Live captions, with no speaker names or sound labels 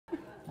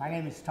My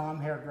name is Tom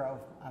Haregrove.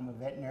 I'm a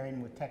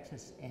veterinarian with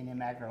Texas A&M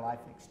AgriLife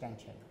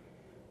Extension.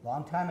 A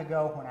long time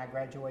ago, when I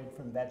graduated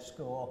from vet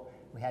school,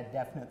 we had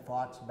definite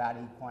thoughts about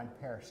equine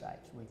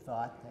parasites. We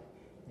thought that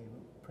they were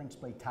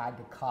principally tied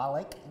to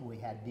colic, and we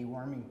had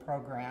deworming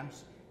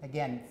programs.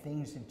 Again,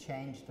 things have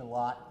changed a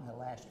lot in the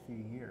last few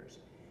years,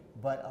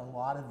 but a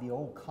lot of the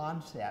old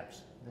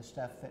concepts, the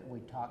stuff that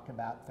we talked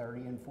about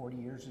 30 and 40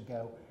 years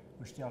ago,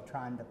 we're still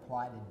trying to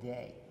apply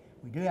today.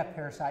 We do have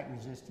parasite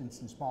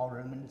resistance in small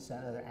ruminants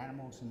and other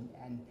animals,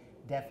 and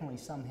definitely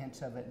some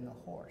hints of it in the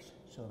horse.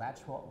 So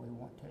that's what we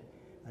want to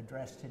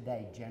address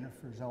today.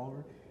 Jennifer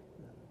Zoller,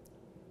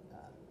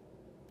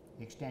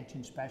 the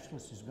extension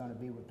specialist, is going to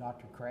be with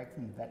Dr. Craig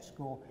from the vet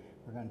school.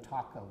 We're going to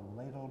talk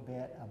a little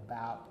bit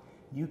about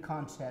new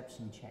concepts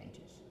and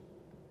changes.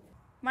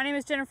 My name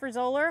is Jennifer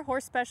Zoller,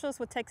 horse specialist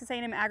with Texas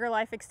A&M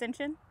AgriLife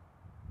Extension.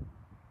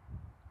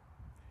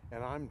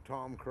 And I'm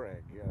Tom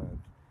Craig,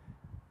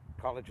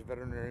 College of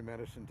Veterinary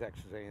Medicine,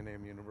 Texas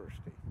A&M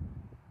University.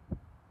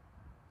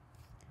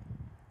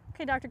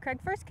 Okay, Dr. Craig,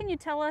 first can you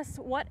tell us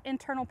what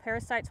internal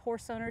parasites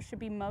horse owners should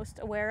be most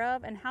aware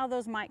of and how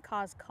those might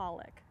cause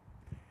colic?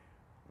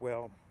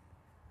 Well,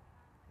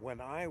 when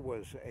I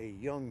was a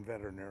young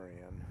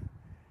veterinarian,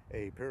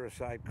 a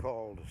parasite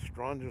called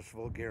Strongylus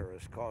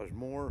vulgaris caused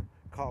more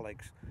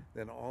colics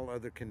than all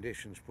other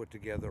conditions put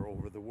together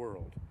over the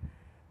world.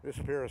 This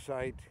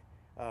parasite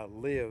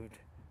lived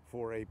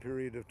for a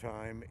period of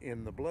time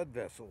in the blood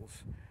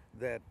vessels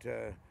that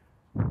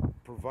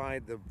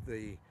provide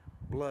the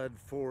blood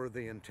for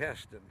the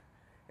intestine,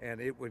 and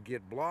it would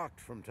get blocked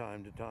from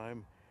time to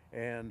time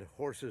and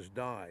horses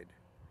died.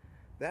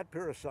 That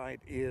parasite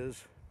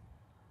is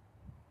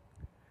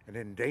an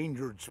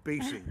endangered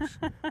species.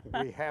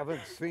 We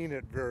haven't seen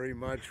it very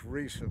much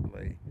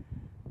recently.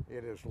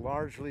 It has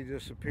largely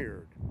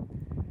disappeared.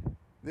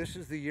 This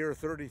is the year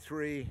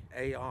 33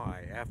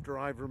 AI, after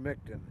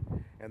ivermectin,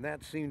 and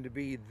that seemed to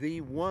be the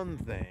one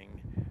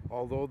thing,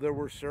 although there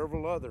were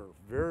several other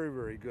very,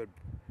 very good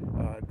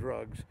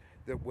drugs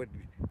that would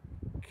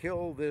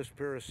kill this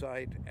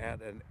parasite at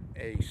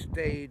a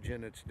stage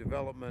in its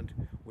development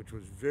which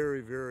was very,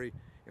 very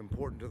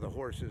important to the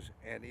horses,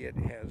 and it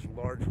has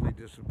largely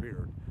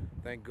disappeared.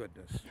 Thank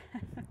goodness.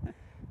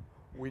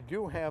 We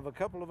do have a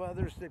couple of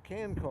others that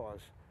can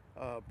cause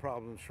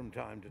problems from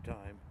time to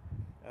time.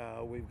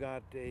 We've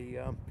got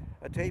a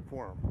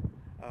tapeworm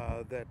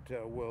that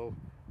will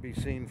be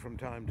seen from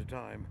time to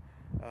time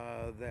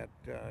that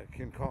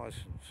can cause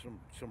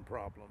some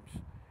problems,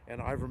 and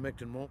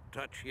ivermectin won't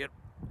touch it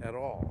at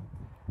all.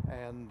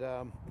 And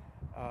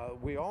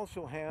we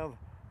also have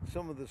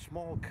some of the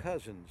small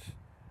cousins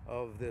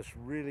of this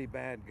really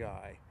bad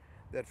guy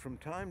that from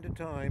time to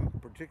time,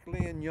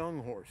 particularly in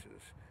young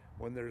horses,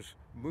 when there's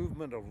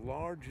movement of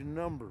large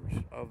numbers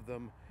of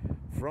them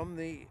from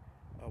the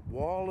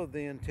wall of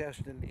the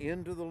intestine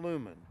into the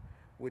lumen,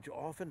 which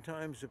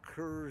oftentimes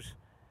occurs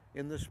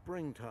in the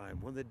springtime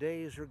when the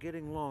days are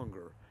getting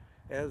longer,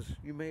 as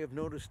you may have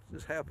noticed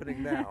is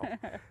happening now.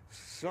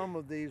 Some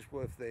of these,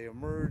 if they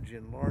emerge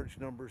in large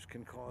numbers,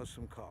 can cause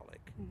some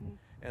colic.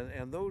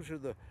 And those are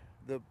the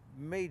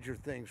major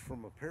things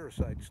from a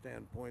parasite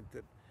standpoint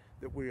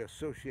that we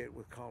associate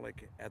with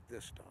colic at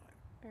this time.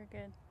 Very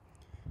good.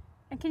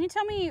 And can you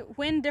tell me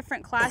when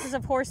different classes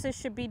of horses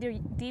should be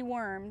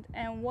dewormed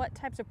and what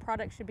types of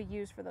products should be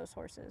used for those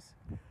horses?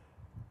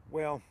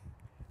 Well,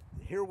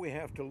 here we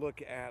have to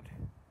look at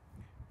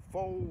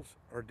foals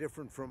are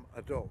different from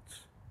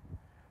adults.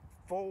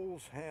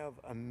 Foals have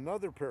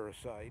another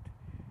parasite,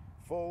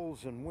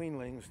 foals and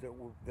weanlings,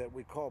 that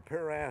we call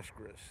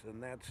Parasite,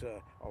 and that's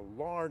a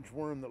large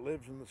worm that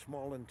lives in the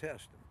small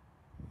intestine.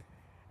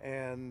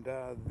 And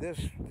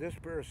this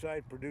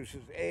parasite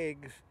produces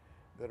eggs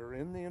that are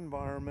in the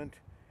environment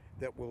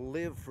that will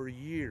live for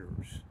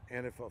years.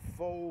 And if a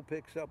foal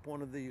picks up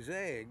one of these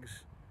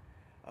eggs,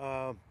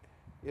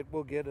 it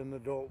will get an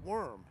adult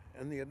worm.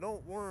 And the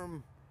adult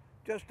worm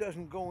just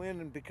doesn't go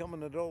in and become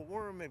an adult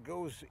worm. It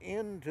goes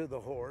into the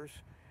horse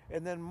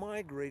and then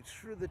migrates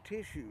through the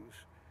tissues,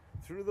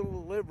 through the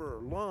liver,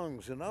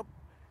 lungs, and up,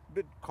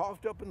 bit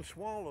coughed up and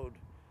swallowed,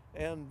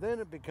 and then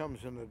it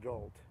becomes an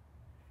adult.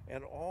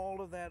 And all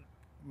of that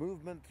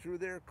movement through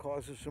there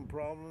causes some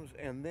problems,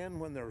 and then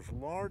when there's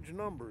large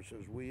numbers,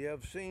 as we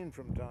have seen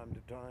from time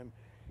to time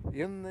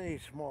in the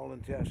small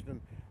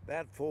intestine,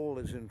 that foal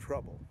is in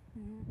trouble.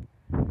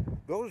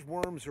 Those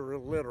worms are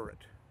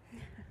illiterate.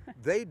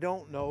 They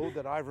don't know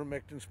that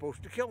ivermectin's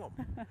supposed to kill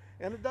them,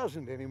 and it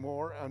doesn't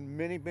anymore on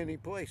many, many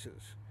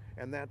places.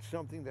 And that's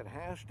something that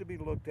has to be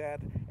looked at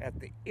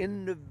the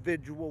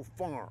individual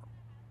farm.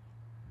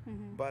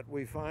 But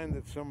we find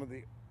that some of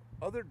the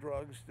other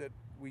drugs that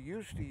we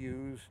used to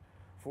use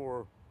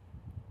for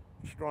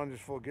Strongylus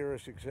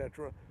vulgaris,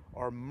 etc.,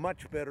 are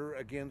much better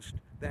against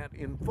that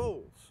in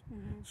foals.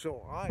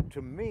 So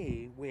to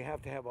me, we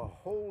have to have a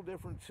whole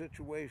different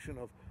situation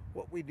of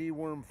what we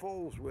deworm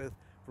foals with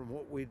from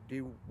what we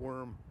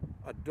deworm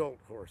adult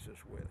horses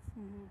with.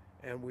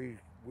 And we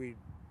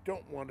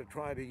don't want to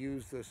try to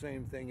use the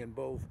same thing in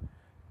both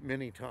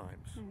many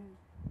times.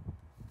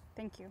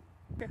 Thank you.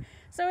 Okay.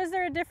 So is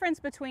there a difference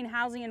between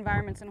housing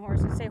environments and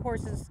horses? Say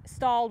horses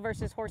stalled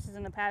versus horses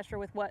in the pasture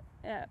with what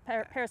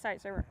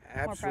parasites are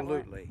more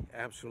prevalent? Absolutely,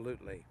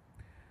 absolutely.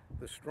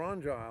 The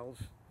strongyles,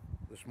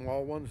 the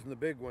small ones and the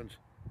big ones,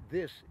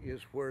 this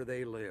is where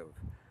they live.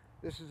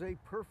 This is a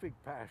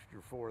perfect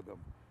pasture for them.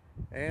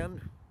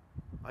 And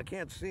I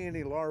can't see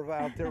any larvae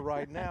out there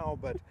right now,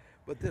 but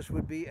this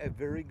would be a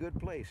very good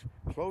place.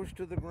 Close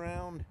to the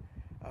ground,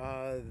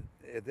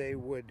 they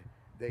would,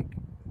 they,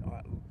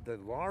 the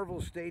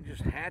larval stages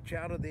hatch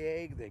out of the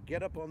egg, they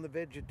get up on the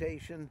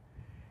vegetation,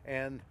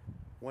 and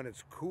when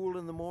it's cool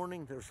in the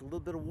morning, there's a little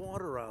bit of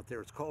water out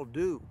there. It's called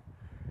dew.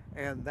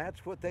 And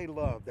that's what they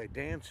love. They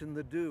dance in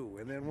the dew.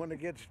 And then when it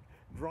gets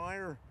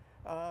drier,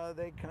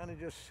 they kind of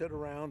just sit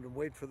around and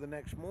wait for the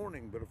next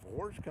morning. But if a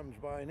horse comes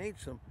by and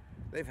eats them,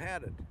 they've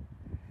had it.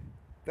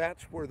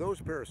 That's where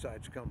those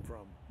parasites come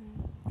from.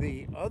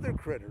 The other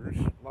critters,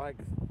 like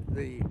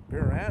the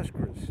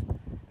Parascris,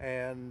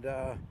 and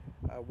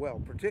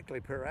well,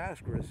 particularly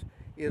Parascris,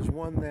 is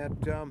one that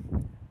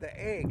the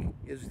egg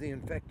is the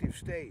infective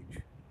stage.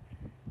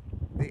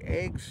 The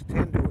eggs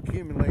tend to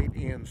accumulate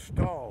in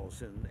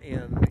stalls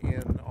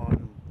and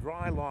on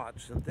dry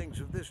lots and things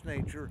of this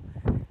nature,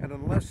 and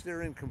unless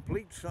they're in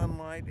complete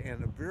sunlight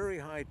and a very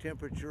high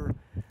temperature,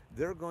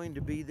 they're going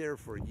to be there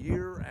for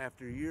year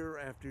after year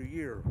after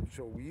year.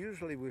 So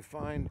usually we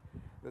find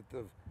that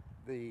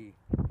the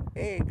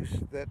eggs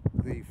that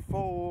the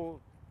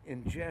foal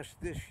ingests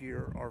this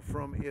year are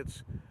from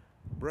its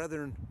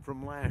brethren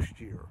from last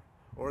year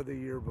or the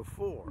year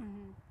before.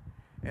 Mm-hmm.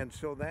 And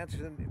so that's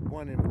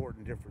one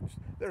important difference.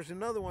 There's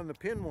another one, the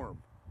pinworm.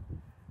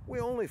 We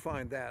only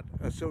find that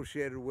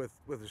associated with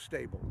a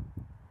stable.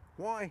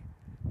 Why?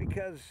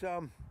 Because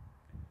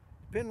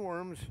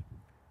pinworms,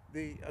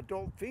 the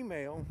adult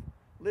female,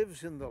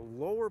 lives in the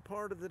lower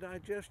part of the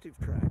digestive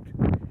tract.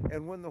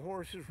 And when the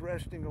horse is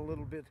resting a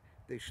little bit,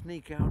 they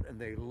sneak out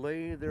and they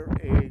lay their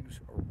eggs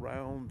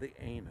around the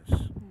anus.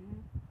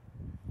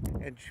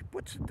 Mm-hmm. And she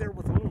puts it there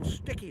with a little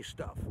sticky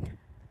stuff.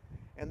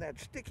 And that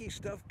sticky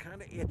stuff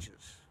kind of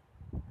itches.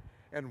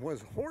 And when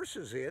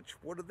horses itch,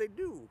 what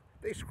do?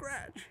 They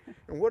scratch.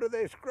 And what do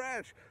they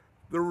scratch?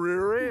 The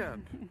rear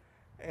end.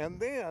 And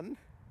then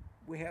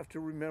we have to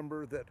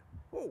remember that,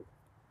 oh,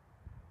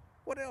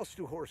 what else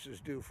do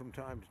horses do from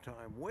time to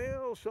time?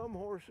 Well, some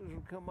horses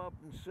will come up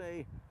and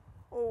say,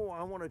 oh,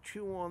 I want to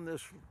chew on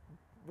this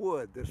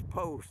wood, this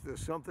post,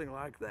 this something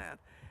like that.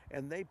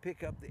 And they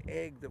pick up the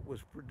egg that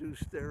was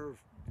produced there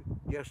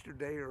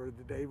yesterday or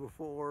the day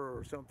before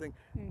or something.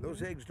 Mm-hmm.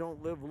 Those eggs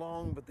don't live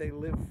long, but they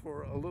live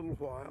for a little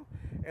while,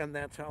 and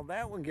that's how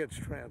that one gets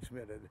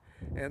transmitted.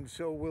 And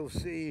so we'll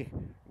see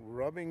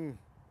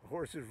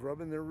horses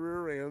rubbing their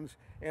rear ends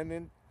and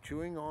then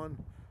chewing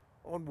on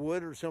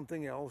wood or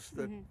something else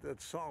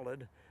that's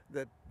solid,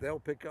 that they'll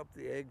pick up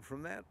the egg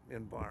from that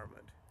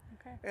environment.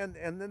 Okay.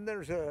 And then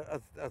there's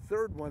a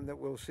third one that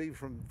we'll see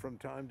from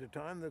time to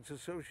time that's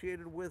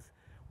associated with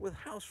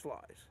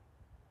houseflies.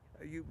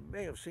 You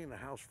may have seen a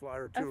housefly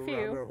or two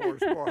around a horse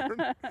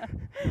barn.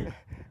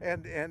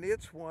 and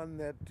it's one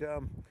that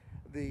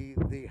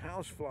the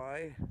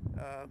housefly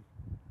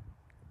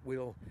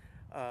will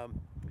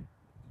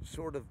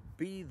sort of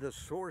be the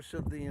source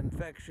of the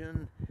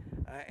infection,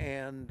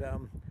 and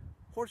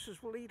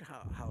horses will eat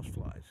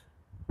houseflies.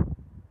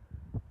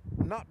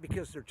 Not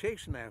because they're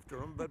chasing after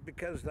them, but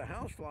because the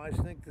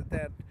houseflies think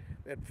that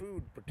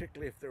food,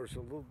 particularly if there's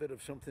a little bit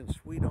of something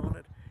sweet on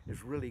it,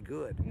 is really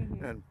good.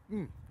 Mm-hmm.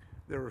 And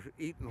they're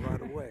eaten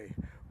right away.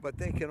 But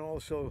they can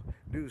also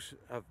do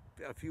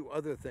a few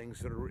other things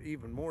that are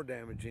even more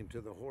damaging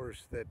to the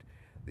horse, that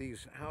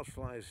these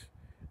houseflies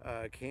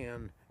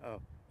can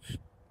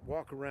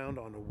walk around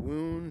on a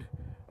wound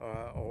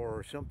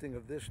or something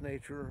of this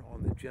nature,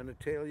 on the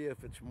genitalia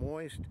if it's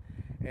moist,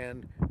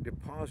 and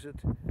deposit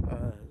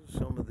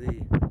some of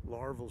the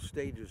larval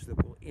stages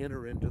that will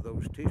enter into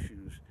those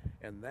tissues,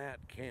 and that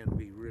can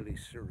be really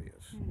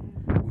serious.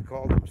 Mm-hmm. We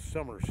call them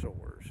summer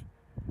sores,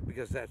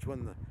 because that's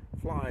when the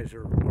flies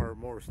are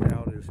most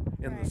out, is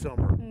in the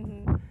summer.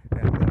 Mm-hmm.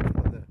 And that's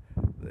when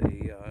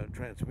the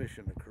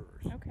transmission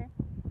occurs. Okay.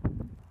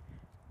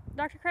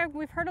 Dr. Craig,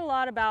 we've heard a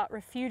lot about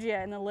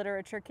refugia in the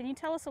literature. Can you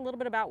tell us a little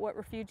bit about what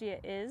refugia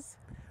is?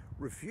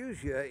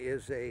 Refugia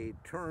is a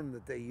term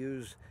that they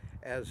use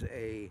as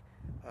a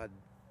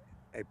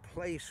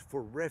place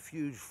for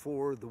refuge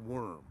for the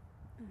worm.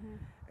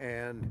 Mm-hmm.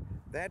 And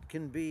that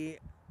can be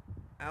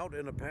out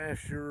in a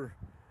pasture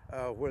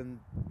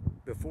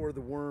before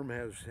the worm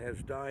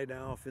has died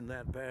off in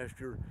that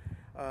pasture.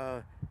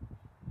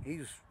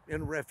 He's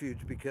in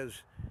refuge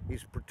because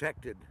he's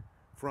protected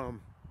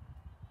from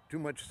too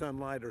much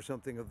sunlight or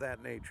something of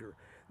that nature.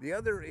 The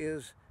other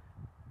is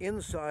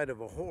inside of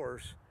a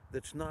horse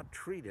that's not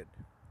treated.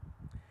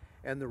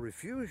 And the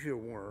refugia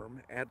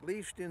worm, at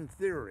least in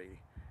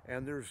theory,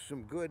 and there's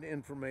some good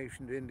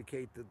information to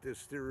indicate that this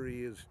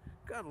theory has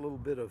got a little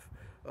bit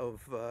of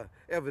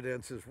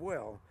evidence as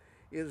well,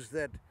 is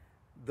that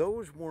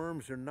those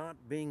worms are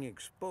not being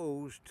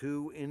exposed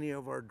to any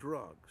of our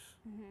drugs.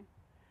 Mm-hmm.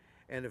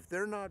 And if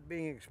they're not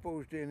being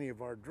exposed to any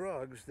of our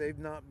drugs, they've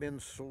not been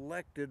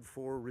selected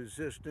for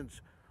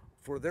resistance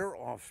for their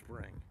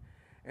offspring.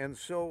 And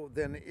so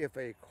then if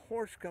a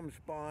horse comes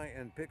by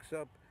and picks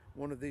up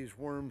one of these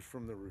worms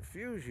from the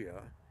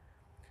refugia,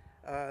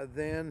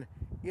 then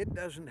it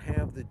doesn't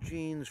have the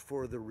genes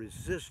for the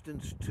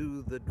resistance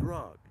to the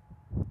drug.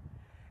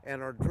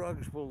 And our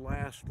drugs will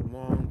last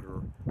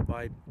longer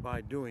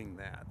by doing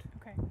that.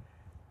 Okay.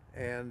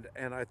 And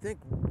I think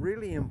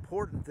really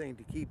important thing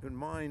to keep in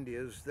mind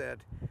is that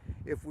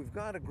if we've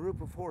got a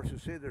group of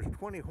horses, say there's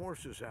 20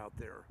 horses out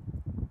there,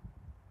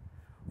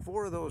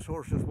 4 of those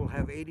horses will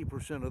have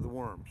 80% of the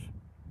worms.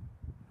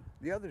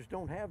 The others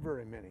don't have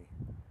very many.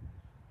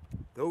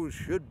 Those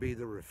should be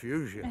the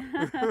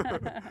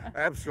refugia.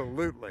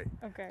 Absolutely.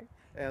 Okay.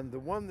 And the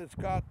one that's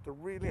got the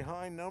really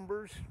high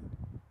numbers,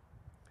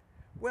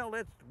 well,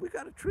 we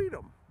got to treat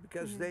them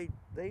because they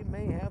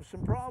may have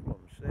some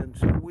problems. And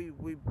so we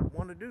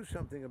want to do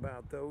something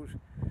about those.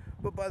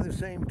 But by the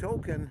same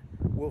token,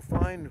 we'll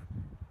find,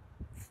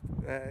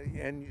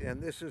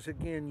 and this is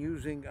again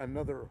using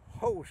another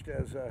host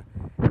as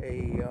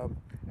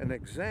an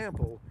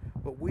example,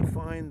 but we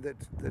find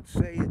that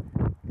say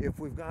if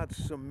we've got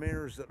some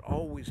mares that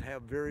always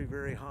have very,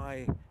 very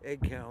high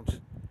egg counts,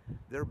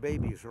 their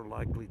babies are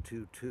likely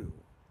to too.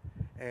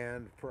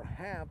 And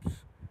perhaps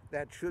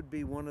that should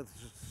be one of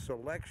the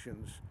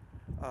selections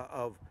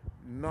of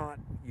not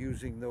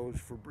using those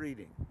for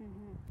breeding.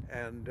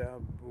 And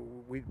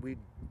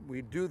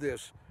we do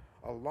this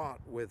a lot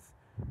with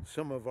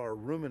some of our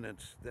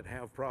ruminants that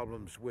have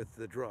problems with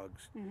the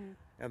drugs,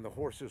 and the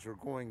horses are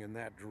going in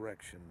that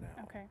direction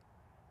now. Okay.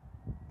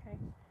 Okay.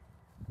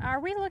 Are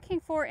we looking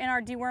for, in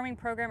our deworming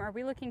program, are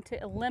we looking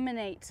to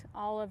eliminate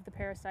all of the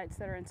parasites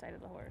that are inside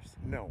of the horse?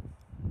 No,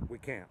 we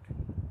can't.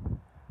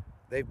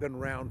 They've been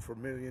around for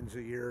millions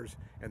of years,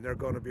 and they're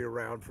going to be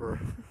around for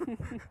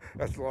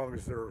as long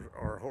as there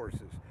are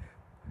horses.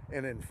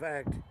 And in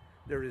fact,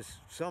 there is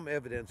some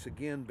evidence,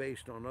 again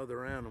based on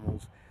other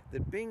animals,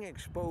 that being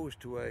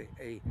exposed to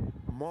a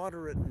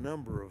moderate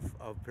number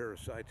of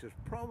parasites is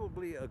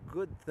probably a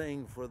good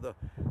thing for the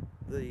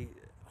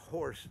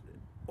horse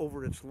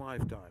over its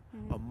lifetime.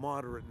 A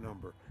moderate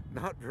number,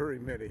 not very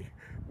many.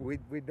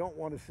 We don't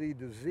want to see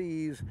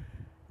disease.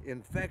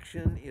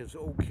 Infection is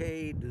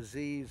okay,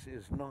 disease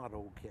is not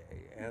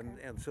okay.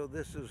 And so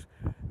this is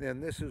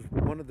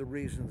one of the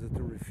reasons that the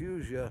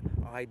refugia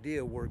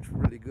idea works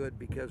really good,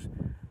 because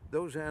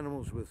those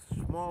animals with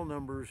small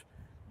numbers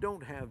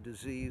don't have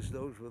disease.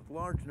 Those with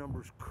large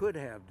numbers could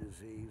have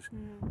disease.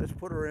 Let's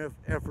put our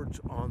efforts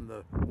on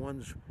the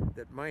ones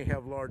that may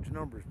have large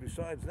numbers.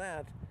 Besides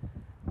that,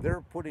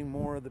 they're putting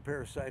more of the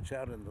parasites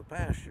out in the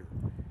pasture.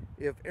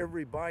 If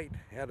every bite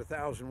had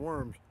 1,000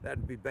 worms,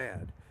 that'd be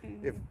bad.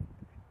 If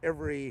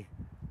every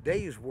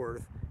day's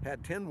worth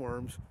had 10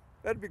 worms,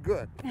 that'd be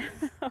good.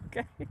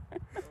 Okay.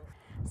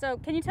 So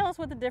can you tell us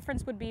what the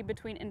difference would be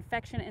between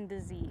infection and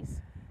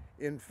disease?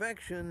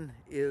 Infection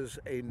is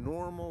a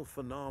normal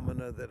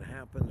phenomena that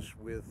happens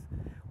with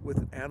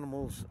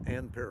animals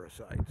and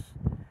parasites.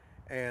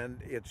 And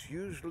it's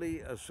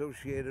usually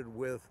associated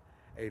with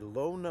a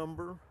low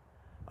number,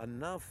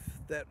 enough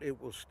that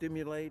it will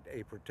stimulate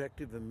a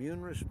protective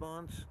immune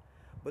response,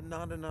 but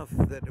not enough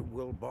that it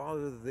will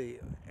bother the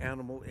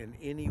animal in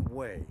any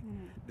way.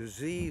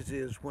 Disease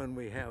is when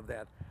we have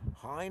that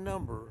high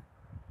number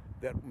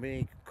that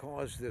may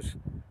cause this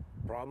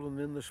problem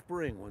in the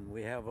spring when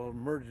we have an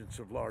emergence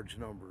of large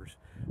numbers,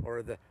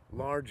 or the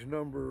large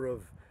number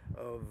of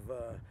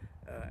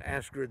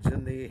ascarids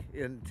in the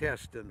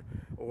intestine,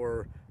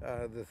 or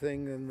the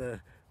thing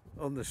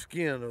on the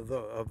skin of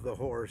the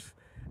horse,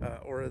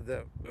 or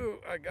the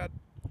I got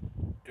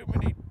too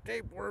many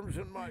tapeworms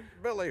and my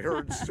belly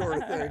hurts sort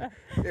of thing.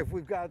 If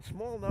we've got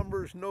small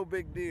numbers, no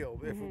big deal.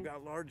 If we've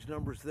got large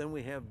numbers, then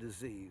we have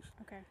disease.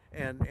 Okay.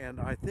 And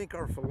I think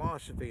our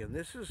philosophy, and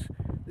this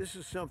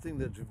is something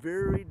that's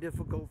very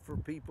difficult for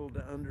people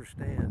to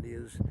understand,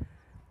 is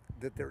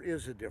that there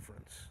is a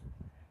difference,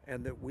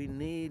 and that we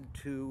need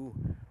to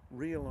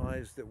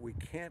realize that we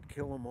can't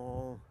kill them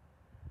all.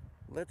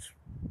 Let's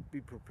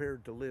be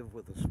prepared to live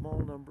with a small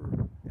number,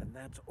 and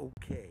that's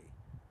okay.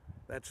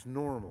 That's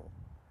normal.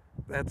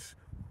 That's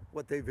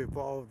what they've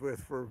evolved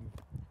with for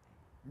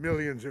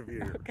millions of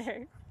years.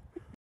 Okay.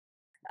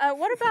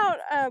 What about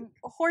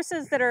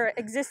horses that are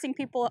existing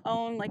people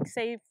own, like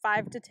say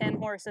 5 to 10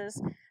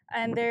 horses,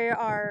 and they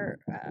are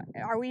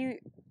we,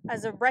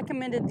 as a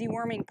recommended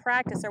deworming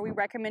practice, are we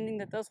recommending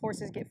that those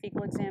horses get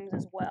fecal exams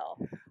as well?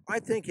 I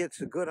think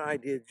it's a good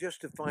idea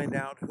just to find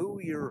out who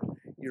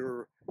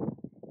your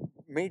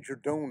major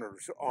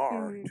donors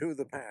are to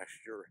the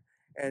pasture.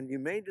 And you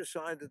may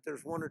decide that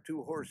there's 1 or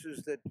 2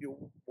 horses that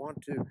you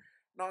want to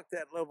knock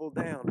that level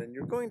down. And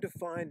you're going to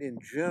find in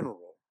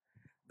general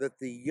that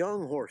the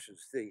young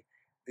horses,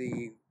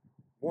 the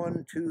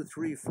 1, 2,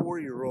 3,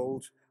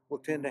 4-year-olds will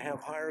tend to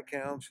have higher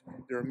counts.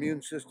 Their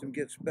immune system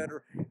gets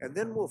better. And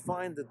then we'll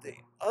find that the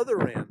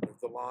other end of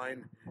the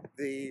line,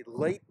 the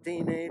late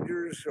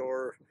teenagers,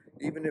 or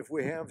even if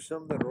we have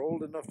some that are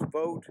old enough to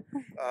vote,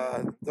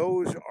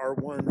 those are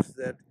ones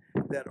that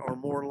that are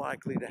more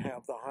likely to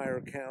have the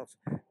higher counts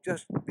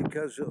just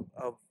because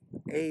of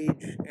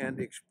age and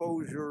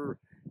exposure,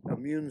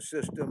 immune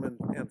system,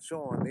 and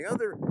so on. The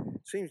other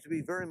seems to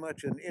be very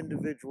much an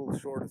individual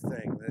sort of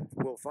thing, that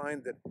we'll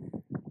find that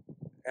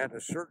at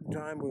a certain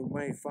time we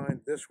may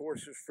find this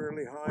horse is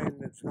fairly high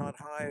and it's not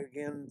high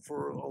again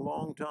for a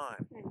long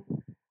time.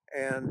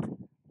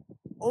 And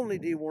only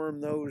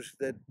deworm those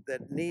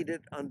that need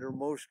it under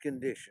most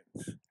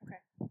conditions. Okay.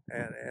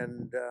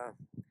 And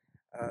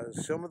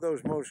some of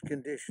those most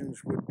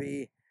conditions would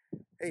be,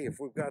 hey, if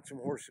we've got some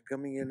horses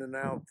coming in and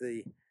out,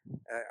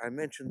 I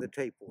mentioned the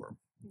tapeworm.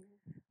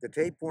 The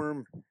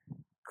tapeworm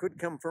could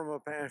come from a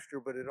pasture,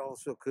 but it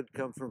also could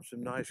come from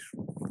some nice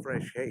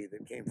fresh hay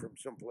that came from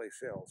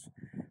someplace else,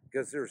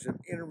 because there's an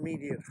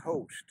intermediate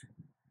host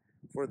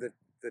for the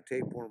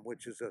tapeworm,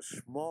 which is a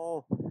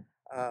small,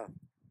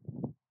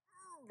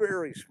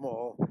 very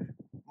small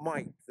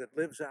mite that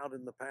lives out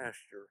in the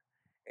pasture,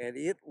 and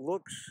it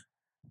looks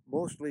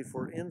mostly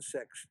for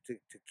insects to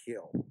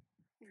kill.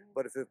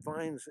 But if it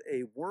finds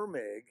a worm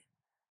egg,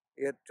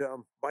 it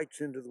bites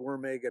into the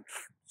worm egg and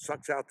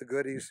sucks out the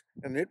goodies,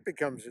 and it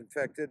becomes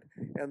infected,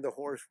 and the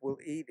horse will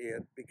eat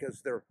it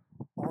because they're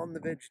on the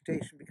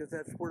vegetation, because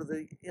that's where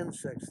the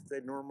insects they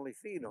normally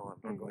feed on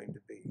are going to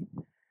be.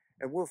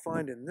 And we'll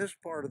find in this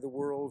part of the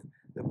world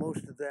that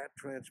most of that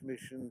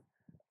transmission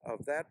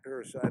of that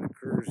parasite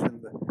occurs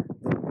in the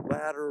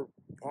latter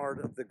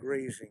part of the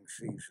grazing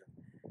season.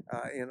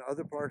 In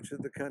other parts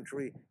of the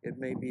country, it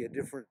may be a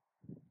different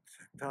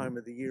time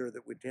of the year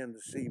that we tend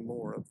to see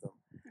more of them.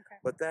 Okay.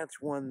 But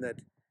that's one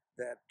that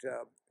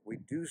we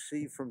do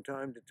see from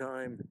time to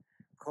time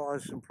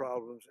cause some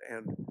problems.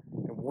 And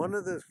one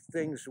of the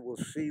things that we'll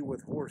see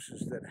with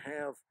horses that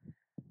have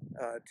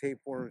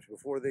tapeworms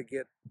before they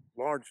get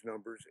large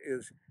numbers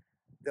is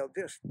they'll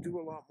just do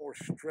a lot more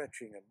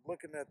stretching and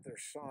looking at their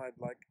side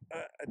like,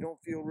 I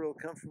don't feel real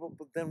comfortable.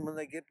 But then when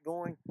they get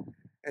going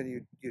and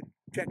you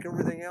check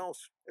everything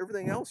else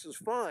is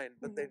fine,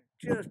 but they're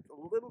just a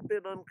little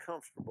bit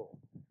uncomfortable.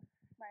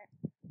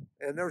 Right.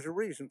 And there's a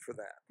reason for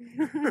that.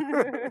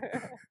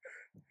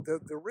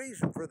 The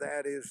reason for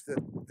that is that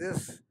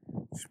this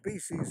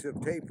species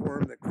of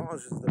tapeworm that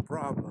causes the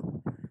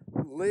problem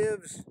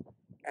lives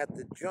at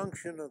the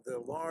junction of the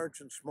large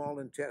and small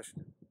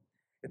intestine.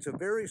 It's a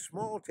very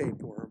small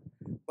tapeworm,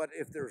 but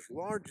if there's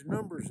large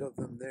numbers of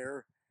them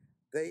there,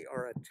 they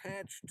are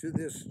attached to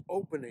this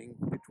opening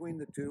between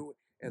the two,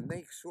 and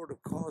they sort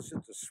of cause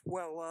it to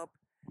swell up,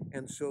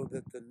 and so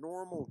that the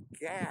normal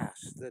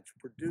gas that's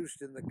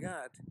produced in the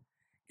gut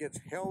gets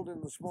held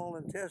in the small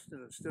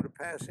intestine instead of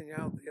passing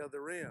out the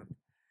other end.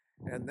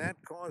 And that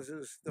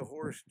causes the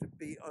horse to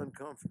be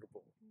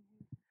uncomfortable.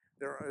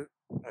 There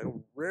are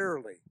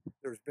rarely,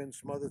 there's been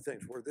some other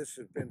things where this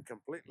has been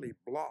completely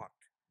blocked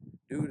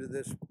due to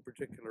this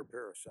particular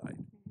parasite.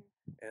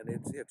 And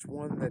it's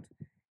one that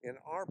in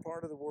our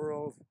part of the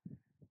world,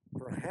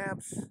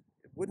 perhaps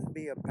it wouldn't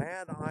be a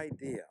bad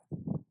idea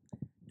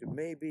to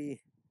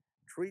maybe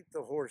treat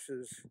the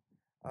horses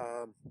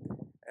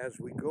as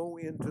we go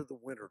into the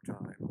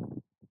wintertime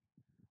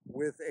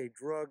with a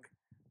drug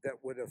that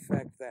would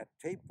affect that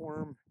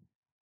tapeworm,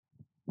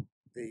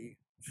 the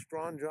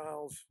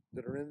strongyles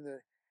that are in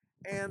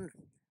and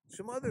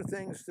some other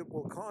things that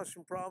will cause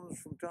some problems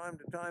from time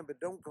to time, but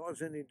don't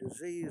cause any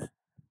disease.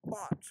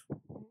 Bots.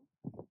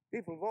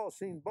 People have all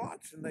seen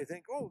bots and they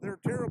think, oh, they're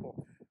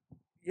terrible.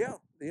 Yeah,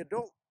 the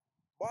adult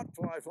bot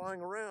fly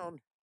flying around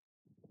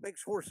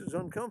makes horses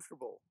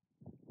uncomfortable.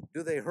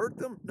 Do they hurt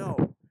them?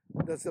 No.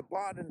 Does the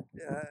bot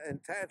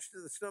attached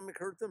to the stomach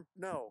hurt them?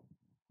 No.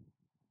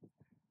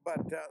 But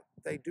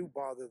they do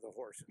bother the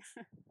horses.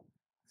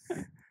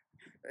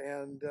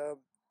 And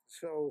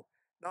so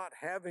not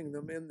having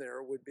them in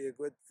there would be a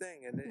good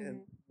thing.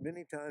 And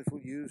many times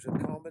we'll use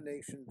a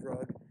combination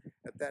drug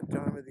at that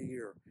time of the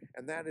year.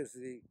 And that is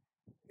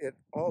it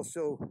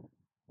also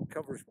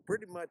covers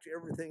pretty much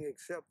everything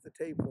except the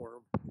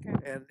tapeworm. Okay.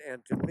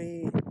 And to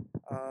me,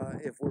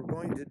 if we're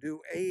going to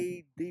do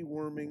a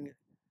deworming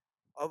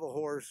of a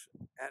horse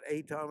at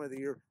a time of the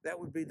year, that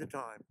would be the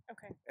time.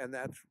 Okay. And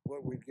that's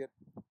what we'd get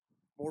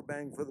more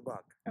bang for the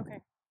buck. Okay.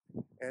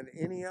 And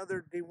any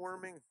other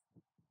deworming,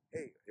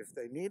 hey, if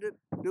they need it,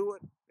 do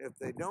it. If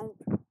they don't.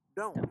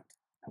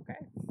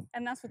 Okay.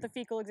 And that's what the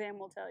fecal exam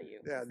will tell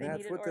you. Yeah, if and they that's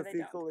need it what or the they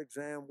fecal don't.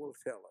 exam will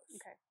tell us.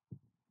 Okay.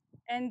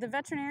 And the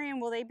veterinarian,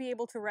 will they be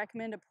able to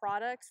recommend a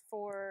product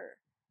for,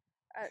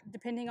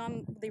 depending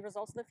on the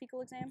results of the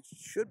fecal exam?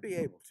 Should be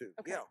able to.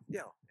 Okay.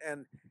 Yeah.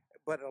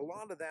 But a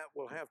lot of that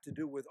will have to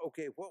do with,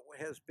 okay, what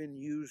has been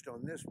used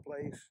on this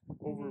place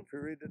over a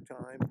period of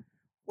time?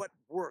 What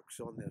works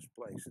on this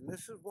place? And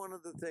this is one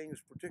of the things,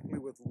 particularly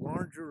with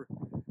larger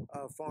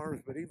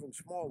farms, but even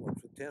small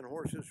ones with 10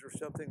 horses or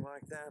something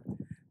like that,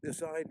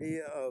 this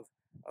idea of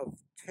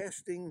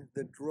testing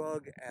the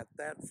drug at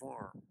that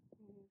farm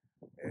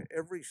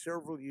every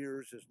several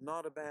years is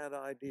not a bad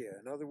idea.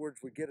 In other words,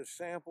 we get a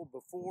sample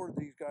before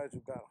these guys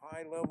have got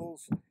high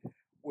levels,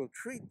 we'll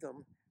treat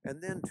them,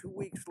 and then 2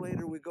 weeks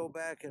later we go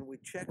back and we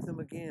check them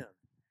again.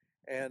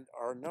 And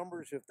our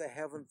numbers, if they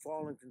haven't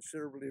fallen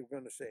considerably, are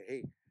going to say,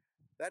 hey,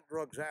 that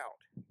drug's out.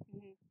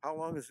 Mhm. How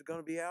long is it going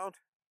to be out?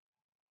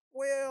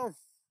 Well,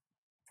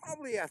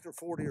 probably after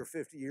 40 or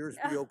 50 years,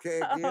 be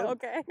okay again.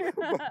 Okay.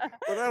 but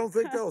I don't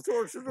think those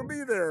horses will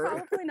be there.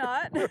 Probably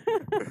not.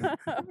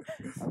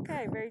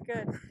 Okay, very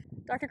good.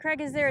 Dr. Craig,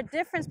 is there a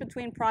difference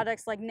between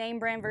products like name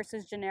brand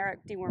versus generic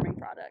deworming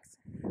products?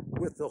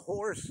 With the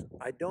horse,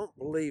 I don't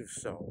believe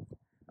so.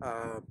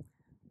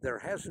 There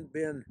hasn't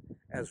been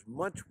as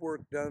much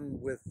work done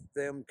with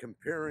them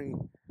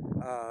comparing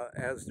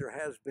as there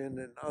has been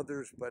in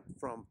others, but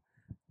from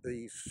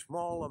the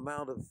small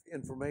amount of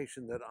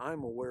information that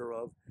I'm aware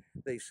of,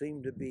 they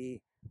seem to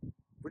be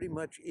pretty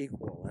much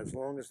equal as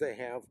long as they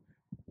have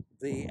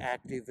the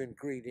active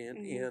ingredient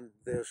in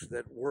this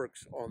that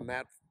works on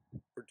that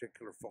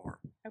particular farm.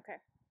 Okay.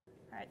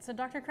 All right. So,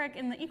 Dr. Craig,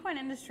 in the equine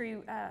industry,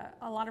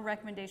 a lot of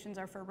recommendations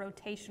are for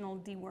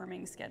rotational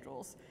deworming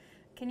schedules.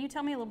 Can you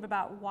tell me a little bit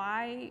about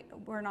why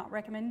we're not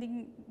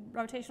recommending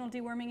rotational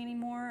deworming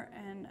anymore,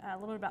 and a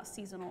little bit about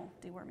seasonal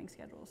deworming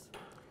schedules?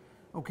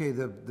 Okay,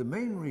 the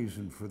main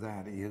reason for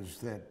that is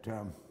that,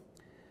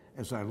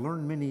 as I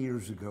learned many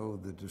years ago,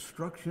 the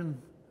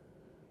destruction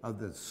of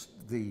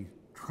the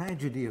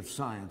tragedy of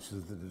science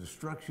is the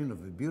destruction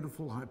of a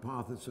beautiful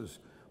hypothesis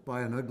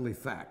by an ugly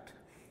fact.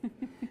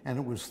 And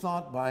it was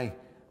thought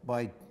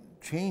by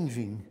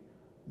changing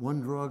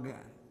one drug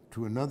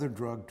to another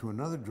drug to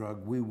another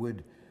drug, we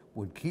would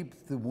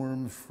keep the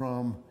worms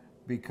from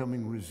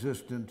becoming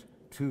resistant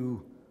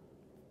to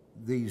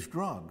these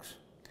drugs.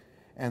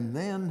 And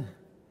then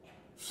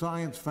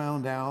science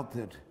found out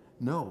that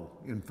no,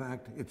 in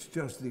fact, it's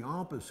just the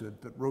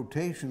opposite, that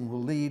rotation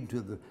will lead to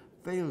the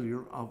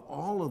failure of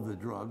all of the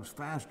drugs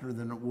faster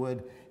than it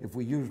would if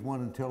we use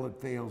one until it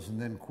fails and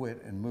then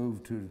quit and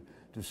move to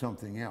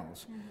something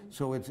else.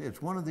 So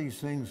it's one of these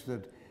things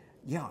that,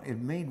 yeah, it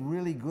made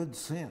really good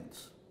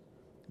sense.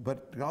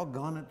 But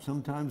doggone it,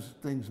 sometimes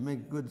things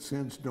make good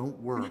sense don't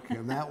work.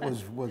 And that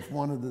was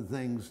one of the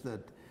things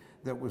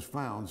that was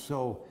found.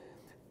 So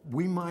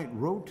we might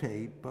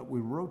rotate, but we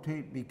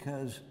rotate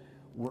because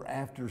we're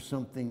after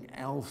something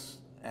else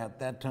at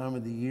that time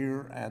of the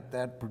year, at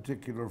that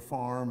particular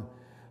farm,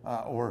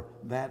 or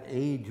that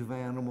age of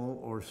animal,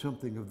 or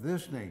something of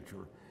this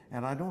nature.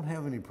 And I don't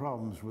have any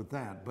problems with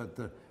that, but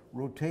the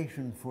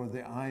rotation for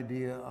the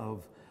idea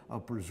of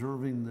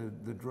preserving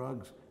the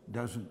drugs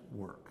doesn't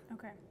work.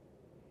 Okay.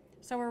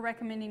 So we're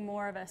recommending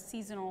more of a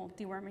seasonal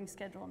deworming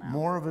schedule now.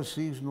 More of a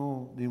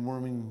seasonal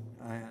deworming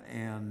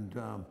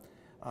and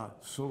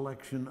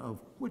selection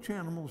of which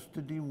animals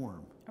to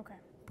deworm. Okay.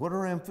 Put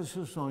our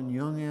emphasis on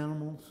young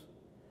animals,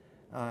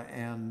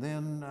 and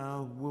then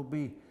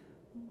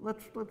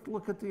let's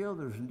look at the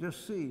others and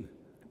just see.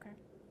 Okay.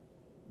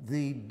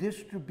 The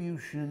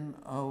distribution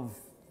of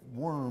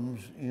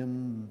worms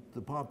in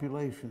the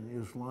population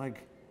is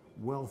like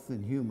wealth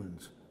in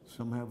humans.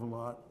 Some have a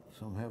lot,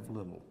 some have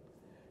little.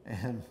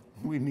 And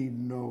we need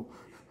to know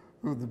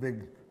who the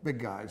big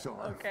guys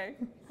are. Okay,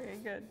 very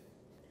good.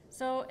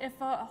 So if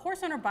a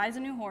horse owner buys a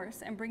new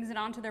horse and brings it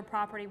onto their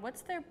property,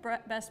 what's their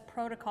best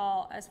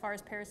protocol as far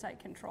as parasite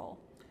control?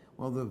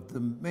 Well, the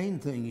main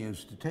thing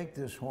is to take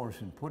this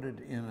horse and put it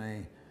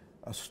in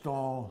a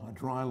stall, a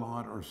dry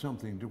lot, or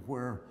something to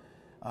where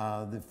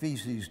the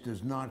feces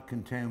does not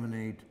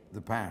contaminate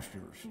the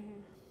pastures.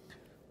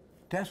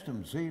 Test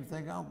them, see if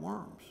they got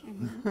worms.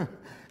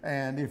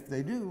 And if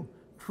they do,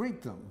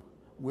 treat them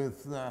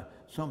with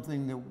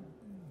something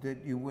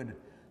that you would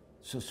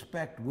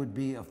suspect would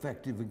be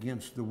effective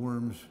against the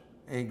worms'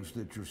 eggs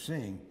that you're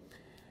seeing.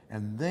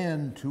 And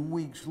then 2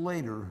 weeks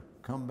later,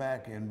 come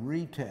back and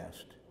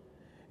retest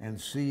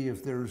and see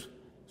if there's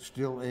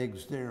still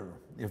eggs there.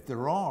 If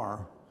there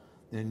are,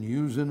 then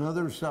use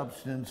another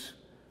substance,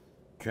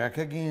 check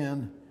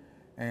again,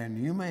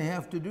 and you may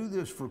have to do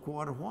this for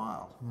quite a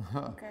while.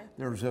 Okay.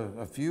 There's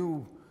a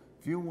few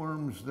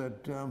worms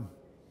that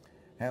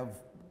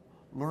have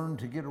learned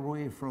to get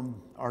away from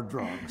our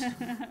drugs.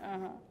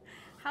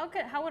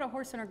 How would a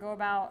horse owner go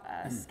about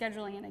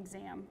scheduling an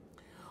exam?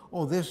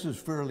 Oh, this is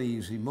fairly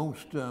easy.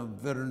 Most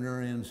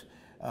veterinarians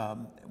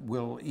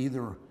will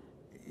either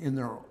in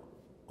their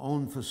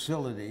own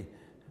facility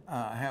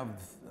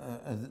have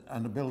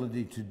an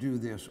ability to do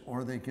this,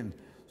 or they can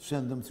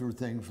send them through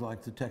things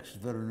like the Texas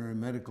Veterinary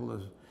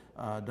Medical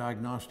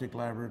Diagnostic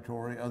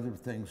Laboratory, other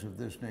things of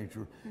this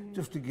nature,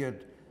 just to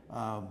get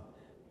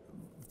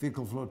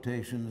fecal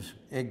flotations,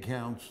 egg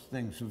counts,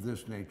 things of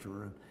this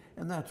nature,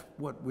 and that's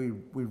what we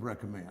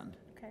recommend.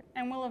 Okay.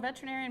 And will a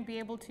veterinarian be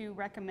able to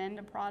recommend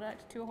a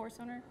product to a horse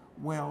owner?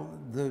 Well,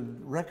 the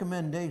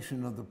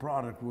recommendation of the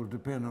product will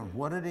depend on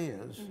what it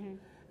is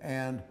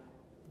and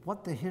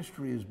what the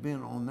history has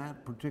been on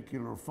that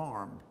particular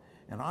farm.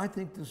 And I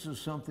think this is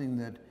something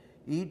that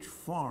each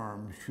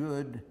farm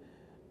should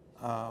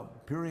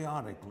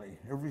periodically,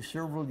 every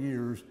several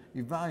years,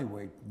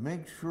 evaluate,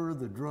 make sure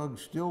the drug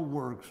still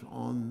works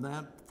on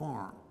that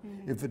farm.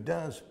 If it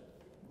does,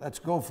 let's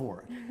go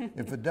for it.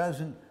 If it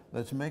doesn't,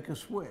 let's make a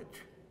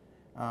switch.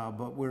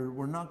 But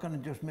we're not going to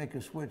just make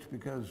a switch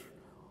because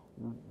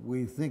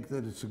we think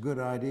that it's a good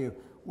idea,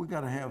 we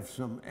got to have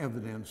some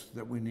evidence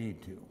that we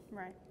need to.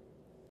 Right.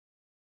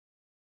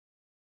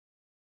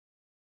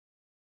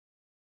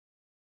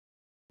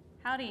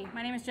 Howdy,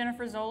 my name is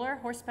Jennifer Zoller,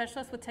 horse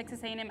specialist with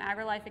Texas A&M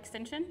AgriLife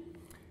Extension.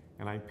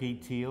 And I'm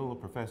Pete Teal, a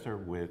professor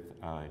with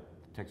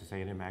Texas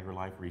A&M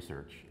AgriLife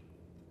Research,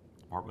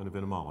 Department of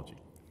Entomology.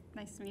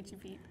 Nice to meet you,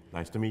 Pete.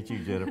 Nice to meet you,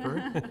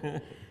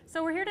 Jennifer.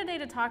 So we're here today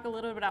to talk a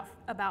little bit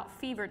about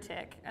fever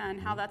tick and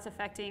how that's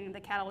affecting the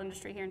cattle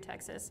industry here in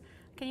Texas.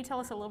 Can you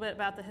tell us a little bit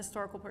about the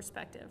historical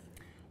perspective?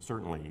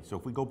 Certainly. So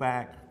if we go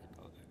back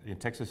in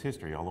Texas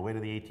history all the way to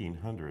the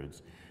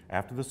 1800s,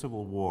 after the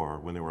Civil War,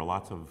 when there were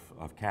lots of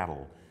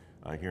cattle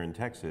here in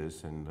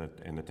Texas, and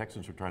the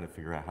Texans were trying to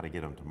figure out how to get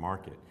them to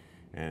market.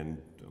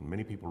 And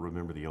many people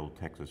remember the old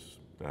Texas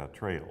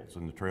trails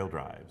and the trail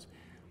drives.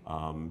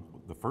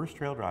 The first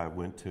trail drive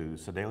went to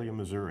Sedalia,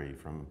 Missouri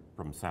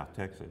from South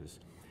Texas,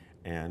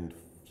 and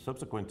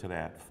subsequent to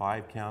that,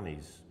 5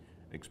 counties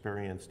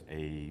experienced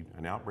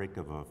an outbreak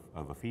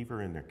of a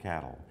fever in their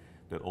cattle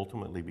that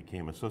ultimately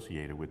became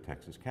associated with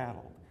Texas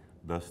cattle,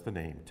 thus the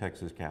name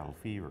Texas cattle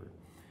fever.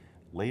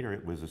 Later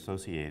it was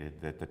associated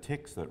that the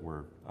ticks that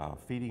were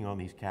feeding on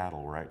these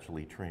cattle were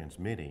actually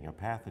transmitting a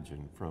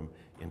pathogen from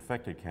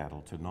infected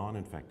cattle to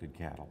non-infected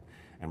cattle,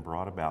 and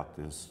brought about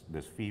this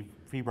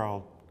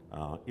febrile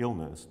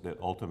illness that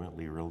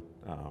ultimately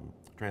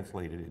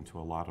translated into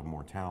a lot of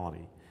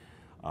mortality.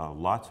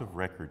 Lots of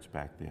records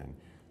back then.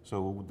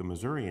 So the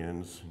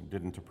Missourians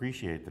didn't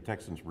appreciate the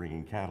Texans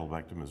bringing cattle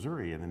back to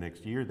Missouri, and the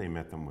next year they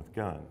met them with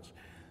guns.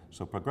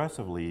 So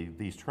progressively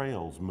these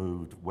trails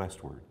moved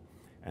westward.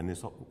 And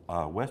this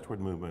westward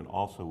movement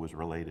also was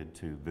related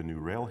to the new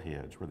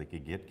railheads, where they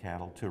could get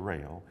cattle to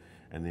rail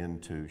and then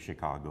to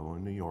Chicago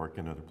and New York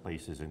and other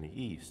places in the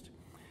east.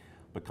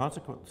 But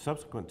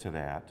subsequent to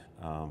that,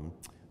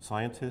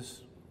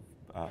 scientists,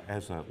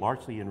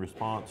 largely in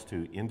response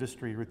to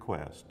industry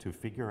requests to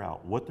figure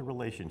out what the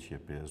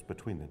relationship is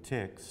between the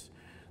ticks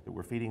that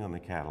were feeding on the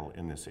cattle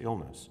and this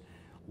illness,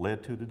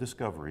 led to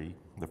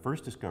the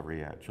first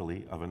discovery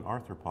actually, of an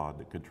arthropod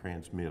that could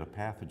transmit a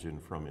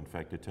pathogen from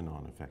infected to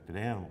non-infected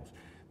animals.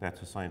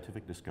 That's a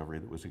scientific discovery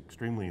that was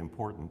extremely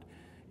important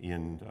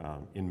in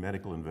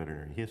medical and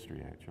veterinary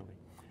history actually.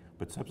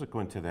 But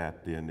subsequent to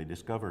that, then they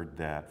discovered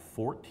that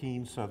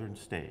 14 southern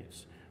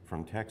states,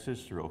 from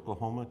Texas through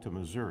Oklahoma to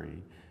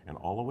Missouri and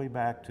all the way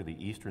back to the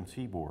eastern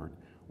seaboard,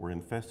 were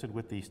infested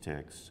with these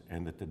ticks,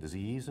 and that the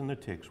disease and the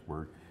ticks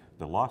were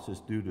the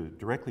losses due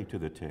directly to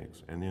the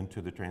ticks and then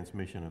to the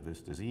transmission of this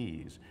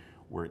disease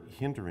were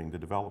hindering the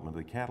development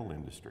of the cattle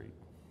industry.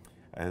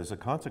 As a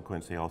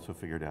consequence, they also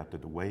figured out that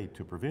the way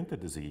to prevent the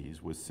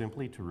disease was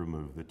simply to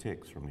remove the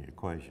ticks from the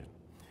equation.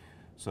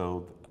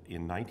 So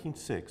in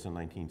 1906 and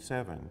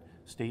 1907,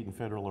 state and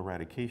federal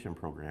eradication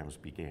programs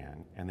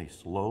began, and they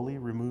slowly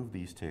removed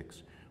these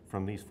ticks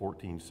from these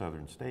 14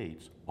 southern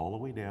states all the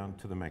way down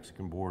to the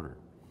Mexican border.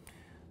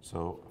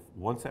 So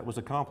once that was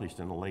accomplished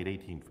in the late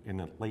 1940s, in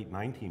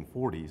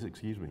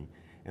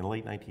the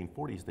late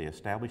 1940s, they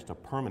established a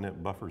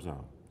permanent buffer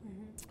zone.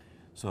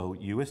 So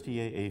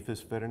USDA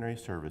APHIS Veterinary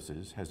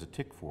Services has a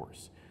tick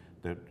force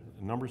that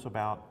numbers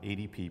about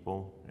 80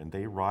 people, and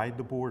they ride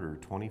the border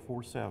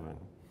 24/7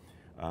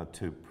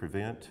 to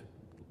prevent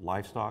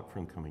livestock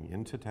from coming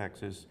into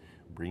Texas,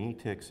 bringing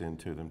ticks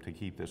into them to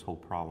keep this whole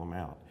problem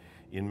out.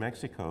 In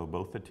Mexico,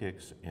 both the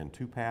ticks and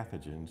 2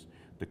 pathogens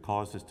that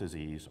cause this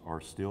disease are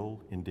still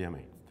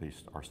endemic. They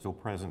are still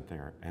present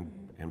there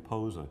and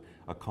pose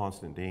a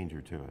constant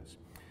danger to us.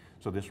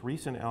 So this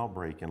recent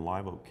outbreak in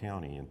Live Oak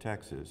County in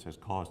Texas has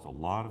caused a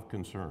lot of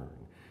concern,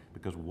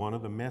 because one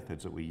of the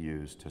methods that we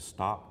use to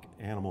stop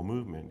animal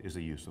movement is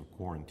the use of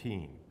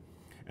quarantine.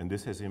 And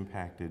this has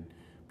impacted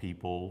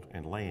people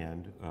and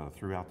land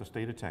throughout the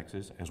state of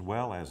Texas, as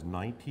well as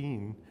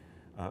 19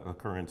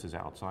 occurrences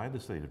outside the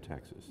state of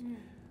Texas.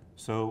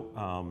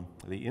 So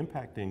the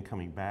impact then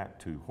coming back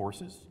to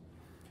horses,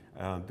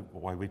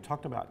 while we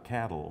talked about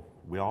cattle,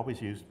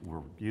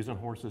 we're using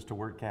horses to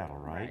work cattle,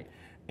 right?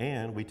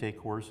 And we take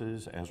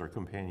horses as our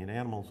companion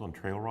animals on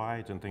trail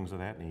rides and things of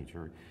that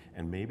nature,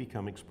 and may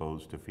become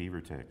exposed to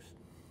fever ticks.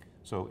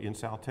 So in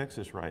South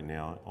Texas right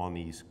now, on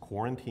these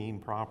quarantine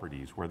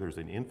properties where there's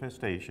an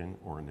infestation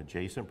or an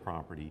adjacent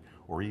property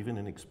or even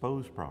an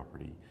exposed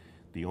property,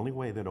 the only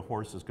way that a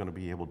horse is going to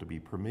be able to be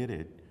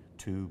permitted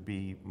to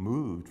be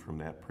moved from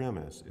that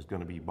premise is going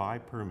to be by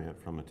permit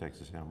from the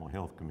Texas Animal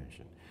Health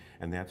Commission.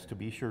 And that's to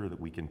be sure that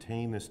we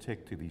contain this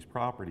tick to these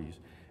properties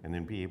and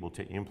then be able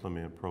to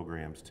implement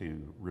programs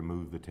to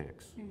remove the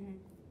ticks.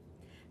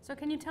 So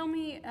can you tell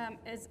me,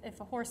 if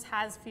a horse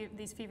has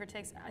these fever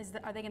ticks,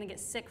 are they going to get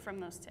sick from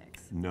those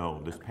ticks?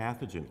 No, this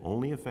pathogen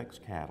only affects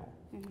cattle.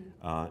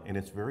 And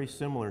it's very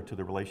similar to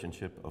the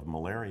relationship of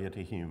malaria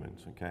to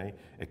humans, okay?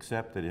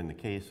 Except that in the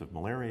case of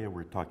malaria,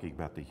 we're talking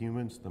about the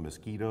humans, the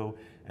mosquito,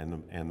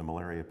 and the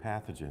malaria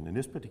pathogen. In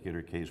this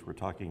particular case, we're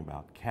talking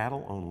about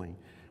cattle only.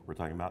 We're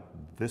talking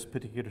about this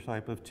particular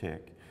type of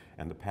tick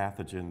and the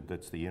pathogen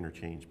that's the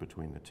interchange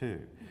between the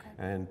two. Okay.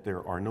 And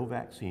there are no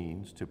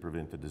vaccines to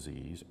prevent the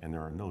disease, and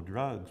there are no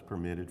drugs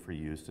permitted for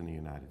use in the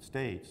United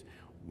States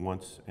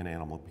once an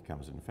animal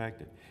becomes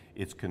infected.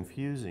 It's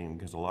confusing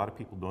because a lot of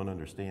people don't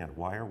understand,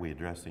 why are we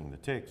addressing the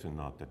ticks and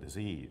not the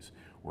disease?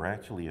 We're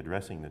actually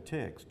addressing the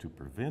ticks to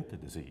prevent the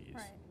disease.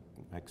 Right.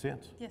 Makes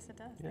sense? Yes, it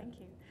does. Yeah. Thank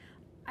you.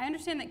 I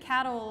understand that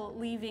cattle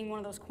leaving one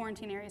of those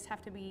quarantine areas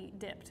have to be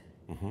dipped.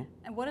 Mm-hmm.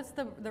 And what is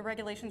the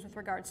regulations with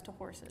regards to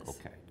horses?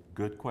 Okay,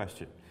 good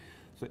question.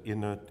 So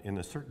in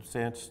a certain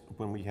sense,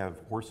 when we have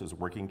horses,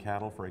 working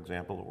cattle, for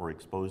example, or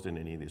exposed in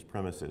any of these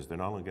premises, they're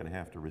not only going to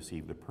have to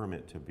receive the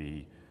permit to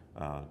be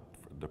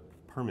the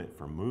permit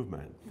for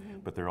movement,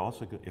 but they're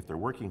also, if they're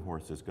working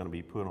horses, going to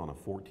be put on a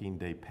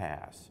 14-day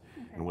pass.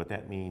 Okay. And what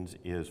that means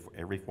is for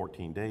every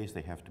 14 days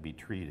they have to be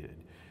treated.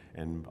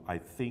 And I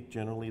think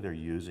generally they're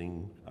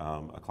using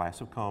a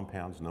class of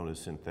compounds known as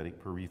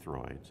synthetic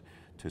pyrethroids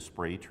to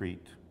spray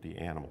treat the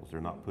animals. They're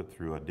not put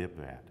through a dip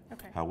vat.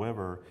 Okay.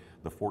 However,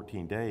 the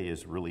 14-day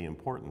is really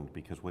important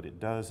because what it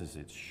does is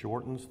it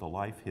shortens the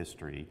life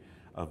history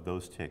of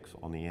those ticks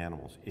on the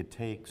animals. It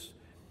takes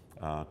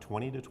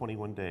 20 to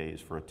 21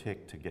 days for a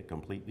tick to get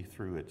completely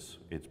through its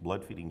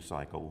blood feeding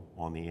cycle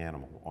on the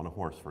animal, on a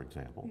horse, for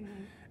example.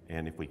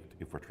 And if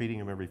we're treating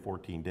them every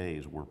 14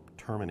 days, we're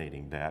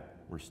terminating that,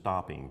 we're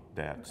stopping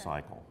that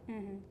cycle.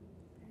 Very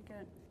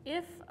good.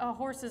 If a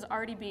horse is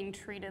already being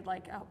treated,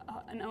 like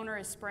an owner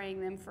is spraying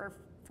them for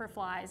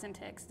flies and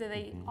ticks, do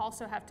they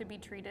also have to be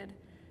treated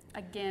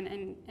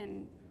again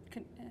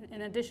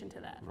in addition to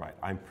that? Right.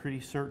 I'm pretty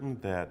certain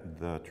that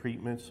the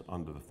treatments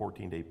under the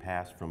 14-day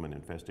pass from an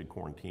infested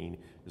quarantine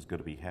is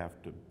going to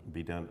have to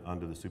be done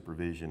under the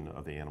supervision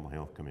of the Animal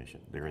Health Commission,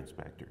 their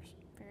inspectors.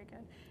 Very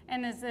good.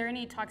 And is there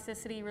any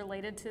toxicity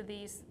related to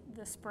the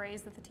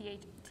sprays that the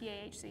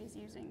TAHC is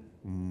using?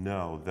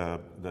 No.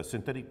 The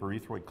synthetic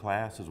pyrethroid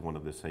class is one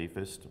of the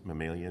safest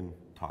mammalian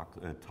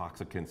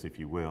toxicants, if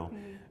you will.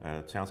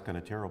 It sounds kind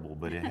of terrible,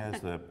 but it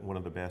has one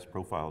of the best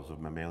profiles of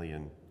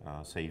mammalian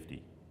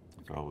safety.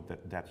 So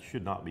that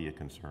should not be a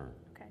concern.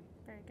 Okay,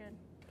 very good.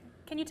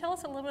 Can you tell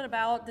us a little bit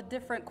about the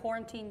different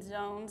quarantine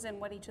zones and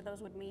what each of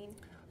those would mean?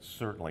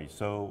 Certainly.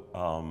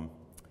 So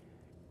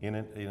in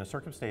a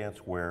circumstance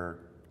where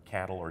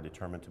cattle are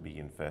determined to be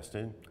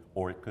infested,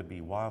 or it could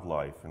be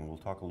wildlife, and we'll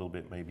talk a little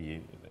bit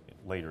maybe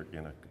later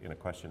in a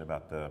question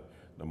about the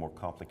more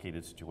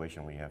complicated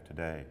situation we have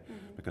today.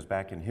 Because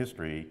back in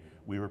history,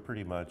 we were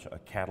pretty much a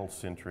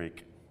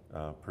cattle-centric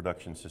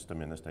production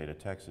system in the state of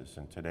Texas,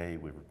 and today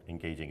we're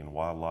engaging in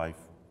wildlife,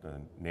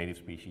 native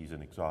species,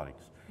 and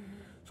exotics.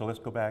 So let's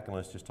go back and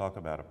let's just talk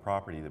about a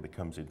property that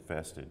becomes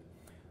infested.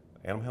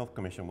 Animal Health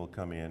Commission will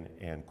come in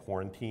and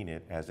quarantine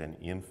it as an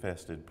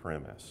infested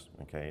premise,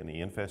 okay? And the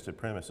infested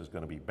premise is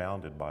going to be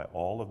bounded by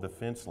all of the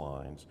fence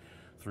lines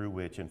through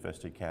which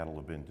infested cattle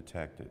have been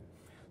detected.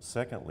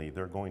 Secondly,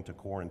 they're going to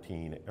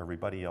quarantine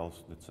everybody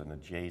else that's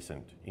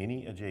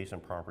any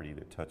adjacent property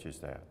that touches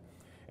that.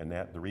 And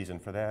the reason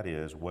for that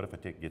is, what if a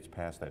tick gets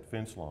past that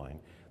fence line?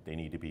 They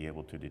need to be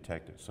able to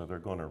detect it. So they're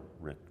going to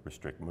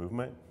restrict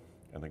movement,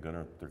 and they're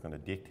going to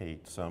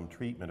dictate some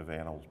treatment of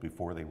animals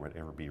before they would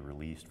ever be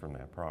released from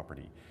that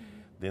property.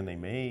 Then they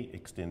may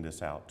extend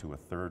this out to a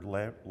third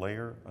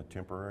layer, a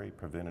temporary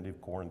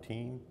preventative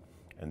quarantine,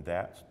 and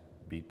that's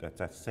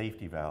a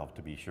safety valve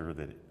to be sure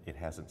that it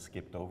hasn't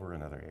skipped over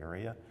another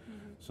area.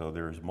 So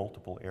there's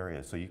multiple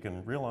areas. So you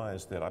can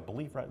realize that I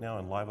believe right now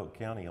in Live Oak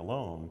County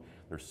alone,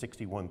 there's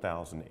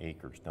 61,000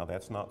 acres. Now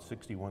that's not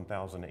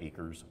 61,000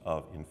 acres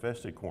of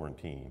infested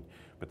quarantine,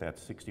 but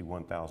that's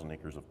 61,000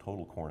 acres of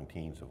total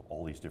quarantines of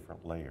all these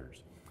different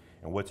layers.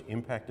 And what's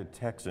impacted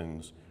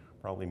Texans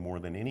probably more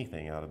than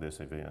anything out of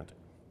this event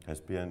has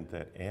been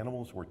that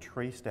animals were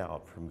traced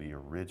out from the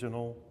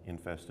original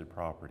infested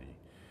property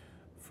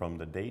from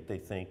the date they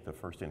think the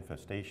first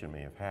infestation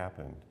may have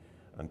happened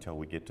until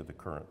we get to the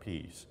current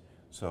piece.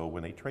 So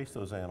when they traced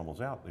those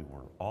animals out, they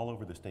were all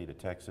over the state of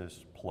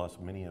Texas, plus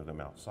many of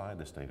them outside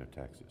the state of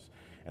Texas.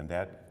 And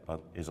that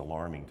is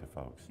alarming to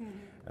folks.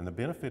 And the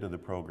benefit of the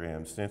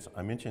program, since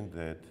I mentioned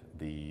that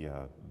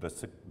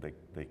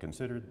they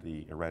considered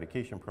the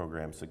eradication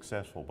program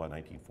successful by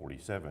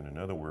 1947, in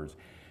other words,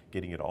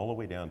 getting it all the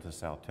way down to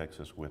South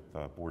Texas with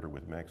border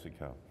with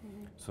Mexico.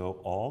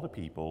 So all the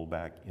people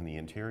back in the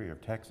interior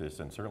of Texas,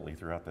 and certainly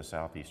throughout the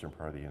southeastern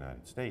part of the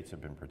United States,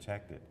 have been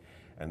protected.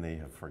 And they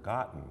have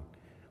forgotten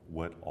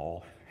what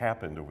all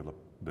happened over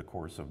the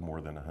course of more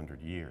than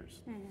 100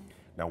 years.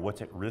 Now,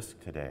 what's at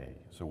risk today?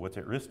 So what's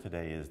at risk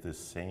today is this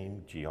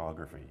same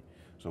geography.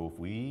 So if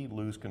we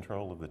lose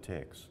control of the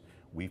ticks,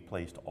 we've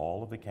placed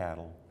all of the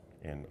cattle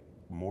and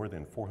more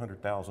than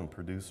 400,000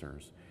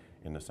 producers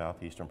in the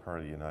southeastern part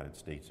of the United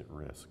States at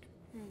risk.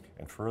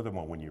 And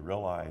furthermore, when you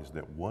realize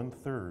that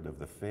 1/3 of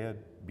the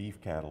fed beef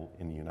cattle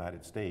in the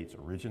United States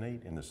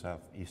originate in the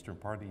southeastern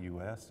part of the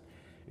U.S.,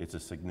 it's a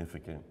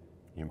significant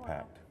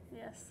impact. Wow.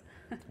 Yes.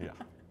 Yeah.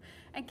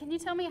 And can you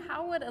tell me,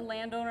 how would a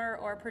landowner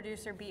or a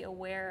producer be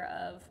aware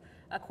of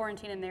a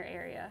quarantine in their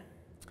area?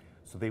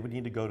 So they would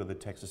need to go to the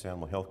Texas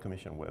Animal Health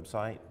Commission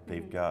website.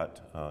 They've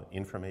got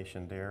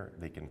information there.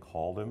 They can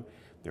call them.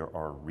 There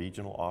are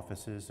regional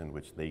offices in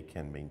which they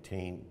can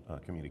maintain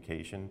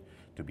communication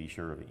to be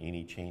sure of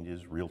any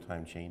changes,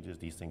 real-time changes.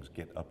 These things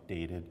get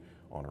updated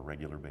on a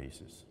regular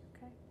basis.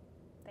 Okay,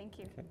 thank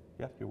you. Okay.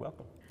 Yeah, you're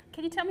welcome.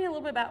 Can you tell me a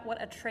little bit about what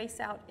a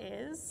trace out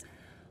is?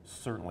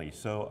 Certainly.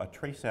 So a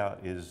trace out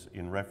is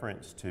in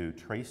reference to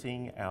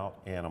tracing out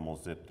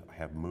animals that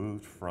have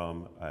moved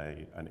from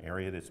an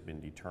area that's been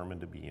determined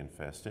to be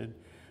infested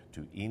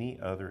to any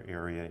other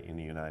area in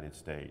the United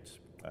States,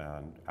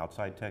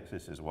 outside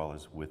Texas as well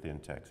as within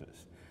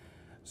Texas.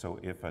 So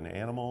if an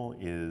animal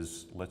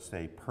is, let's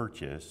say,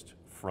 purchased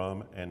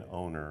from an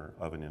owner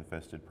of an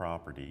infested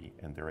property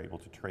and they're able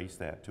to trace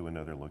that to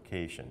another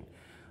location,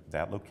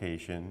 that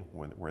location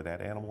where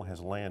that animal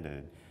has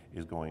landed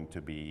is going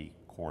to be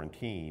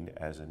quarantined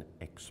as an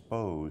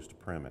exposed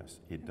premise.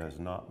 It does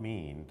not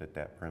mean that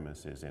that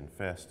premise is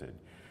infested.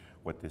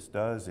 What this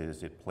does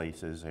is it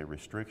places a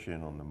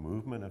restriction on the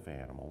movement of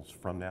animals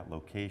from that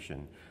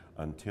location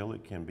until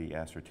it can be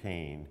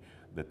ascertained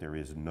that there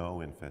is no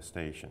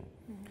infestation.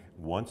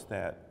 Once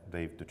that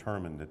they've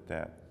determined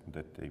that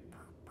the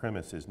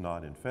premise is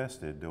not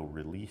infested, they'll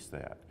release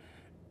that.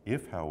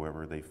 If,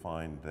 however, they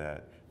find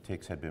that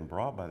ticks had been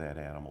brought by that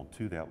animal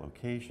to that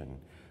location,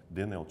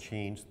 then they'll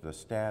change the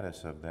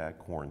status of that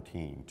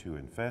quarantine to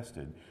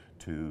infested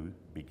to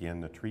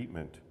begin the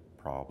treatment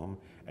problem,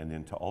 and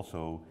then to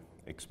also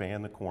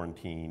expand the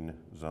quarantine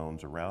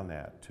zones around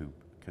that to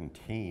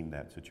contain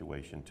that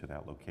situation to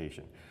that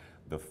location.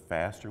 The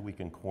faster we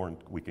can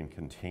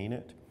contain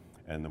it,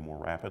 and the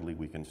more rapidly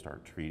we can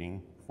start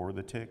treating for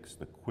the ticks,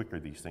 the quicker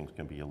these things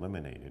can be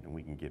eliminated and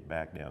we can get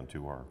back down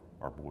to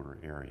our border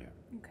area.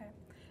 Okay.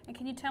 And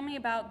can you tell me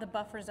about the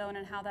buffer zone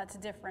and how that's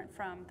different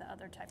from the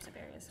other types of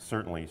areas?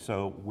 Certainly.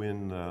 So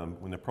when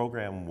the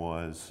program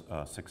was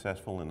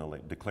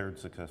declared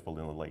successful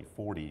in the late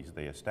 40s,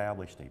 they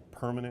established a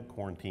permanent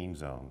quarantine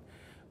zone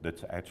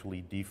that's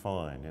actually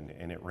defined,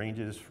 and it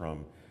ranges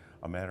from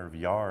a matter of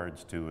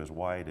yards to as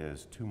wide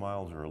as 2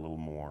 miles or a little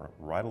more,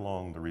 right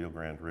along the Rio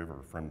Grande River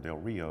from Del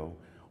Rio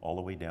all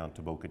the way down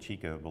to Boca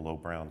Chica below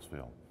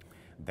Brownsville.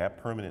 That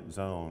permanent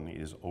zone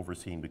is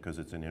overseen, because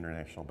it's an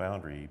international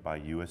boundary, by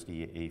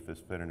USDA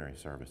APHIS Veterinary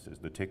Services,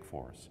 the tick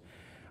force.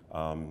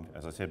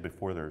 As I said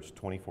before, there's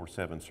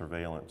 24/7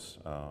 surveillance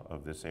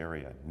of this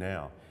area.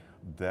 Now,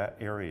 that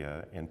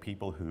area and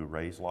people who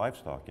raise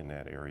livestock in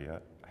that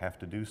area have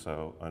to do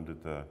so under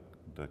the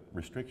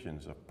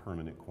restrictions of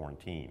permanent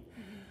quarantine.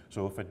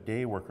 So if a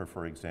day worker,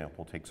 for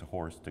example, takes a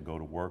horse to go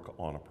to work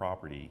on a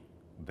property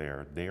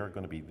there, they are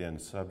going to be then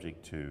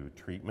subject to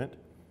treatment,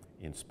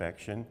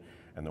 inspection,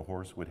 and the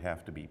horse would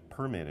have to be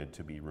permitted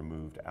to be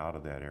removed out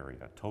of that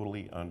area,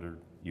 totally under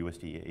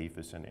USDA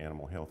APHIS and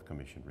Animal Health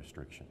Commission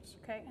restrictions.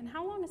 Okay, and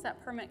how long is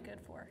that permit good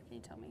for? Can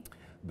you tell me?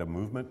 The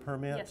movement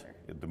permit? Yes, sir.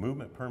 The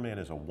movement permit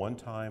is a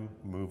one-time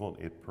moval.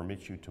 It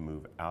permits you to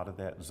move out of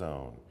that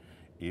zone.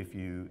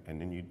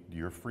 And then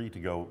you're free to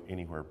go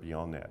anywhere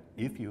beyond that.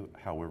 If you,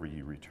 however,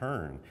 you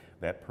return,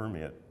 that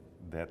permit,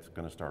 that's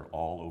going to start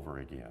all over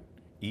again.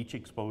 Each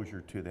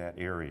exposure to that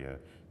area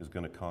is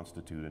going to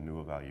constitute a new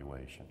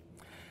evaluation.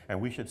 And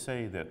we should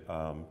say that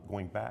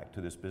going back to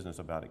this business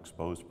about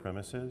exposed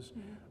premises,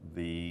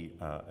 the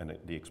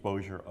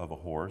exposure of a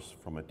horse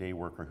from a day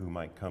worker who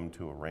might come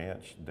to a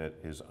ranch that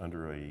is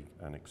under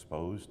an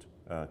exposed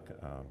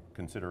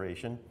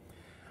consideration,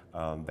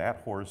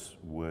 that horse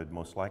would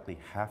most likely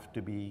have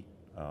to be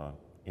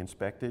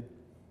inspected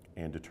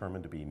and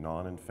determined to be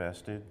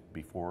non-infested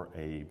before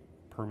a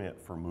permit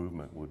for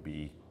movement would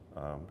be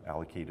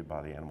allocated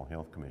by the Animal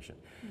Health Commission.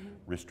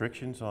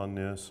 Restrictions on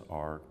this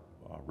are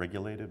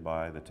regulated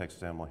by the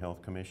Texas Animal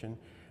Health Commission,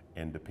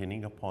 and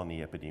depending upon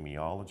the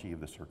epidemiology of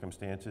the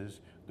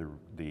circumstances,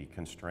 the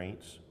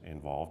constraints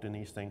involved in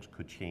these things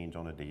could change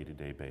on a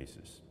day-to-day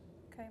basis.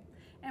 Okay.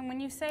 And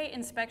when you say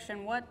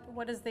inspection,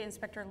 what is the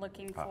inspector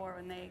looking for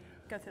when they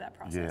go through that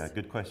process? Yeah,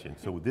 good question.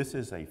 So this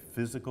is a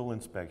physical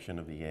inspection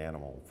of the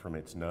animal from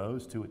its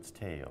nose to its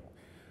tail.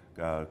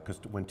 Because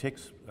when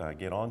ticks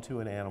get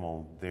onto an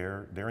animal,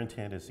 their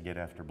intent is to get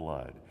after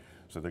blood.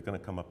 So they're going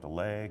to come up the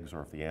legs,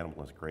 or if the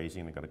animal is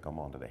grazing, they're going to come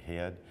onto the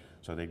head.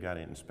 So they've got to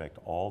inspect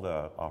all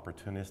the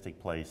opportunistic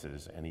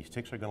places, and these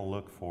ticks are going to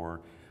look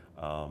for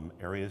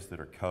areas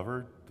that are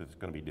covered that's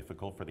going to be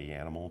difficult for the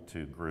animal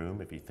to groom,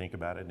 if you think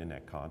about it in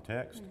that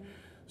context.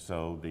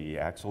 So the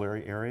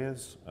axillary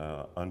areas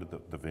under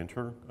the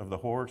venter of the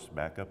horse,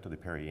 back up to the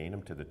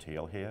perianum, to the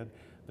tail head,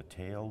 the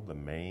tail, the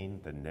mane,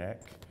 the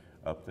neck,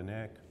 up the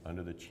neck,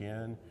 under the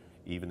chin,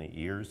 even the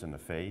ears and the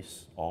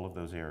face, all of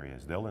those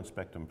areas. They'll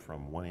inspect them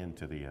from one end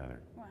to the other.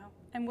 Wow.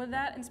 And would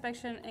that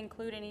inspection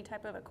include any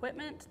type of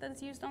equipment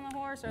that's used on the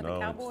horse, or No, the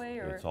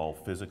cowboy? It's all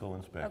physical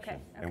inspection. Okay.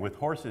 And with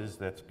horses,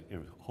 that's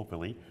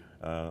hopefully,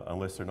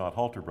 unless they're not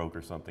halter broke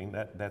or something,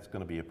 that's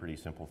going to be a pretty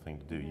simple thing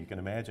to do. You can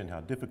imagine how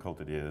difficult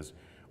it is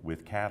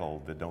with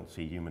cattle that don't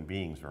see human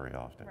beings very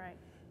often. Right.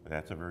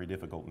 That's a very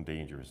difficult and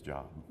dangerous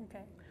job.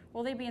 Okay.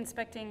 Will they be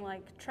inspecting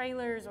like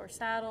trailers or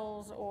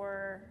saddles,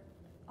 or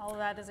all of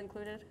that is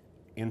included?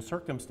 In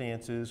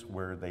circumstances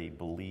where they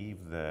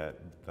believe that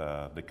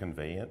the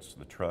conveyance,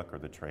 the truck or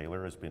the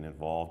trailer, has been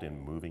involved in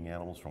moving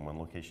animals from one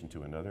location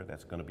to another,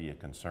 that's going to be a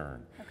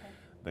concern. Okay.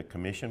 The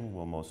commission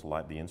will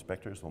the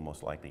inspectors will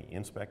most likely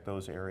inspect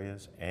those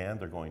areas, and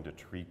they're going to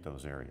treat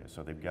those areas.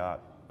 So they've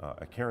got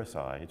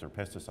acaricides or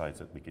pesticides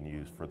that we can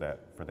use for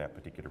that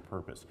particular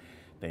purpose.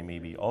 They may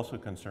be also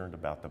concerned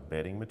about the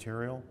bedding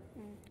material,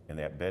 and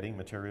that bedding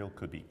material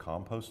could be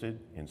composted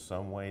in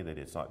some way that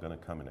it's not going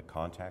to come into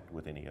contact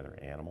with any other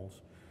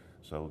animals.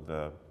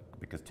 So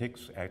because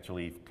ticks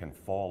actually can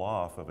fall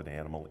off of an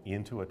animal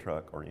into a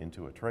truck or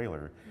into a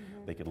trailer,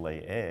 they could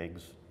lay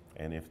eggs,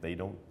 and if they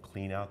don't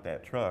clean out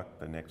that truck,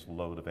 the next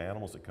load of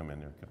animals that come in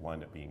there could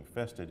wind up being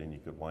infested, and you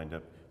could wind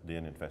up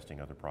then infesting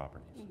other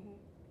properties.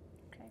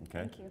 Okay,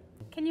 thank you.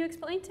 Can you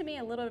explain to me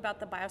a little bit about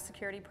the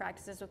biosecurity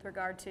practices with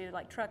regard to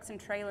like trucks and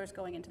trailers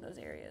going into those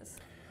areas?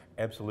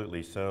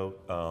 Absolutely.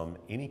 So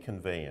any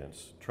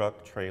conveyance,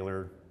 truck,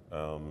 trailer,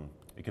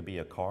 it could be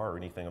a car or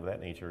anything of that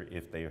nature,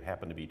 if they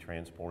happen to be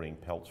transporting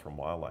pelts from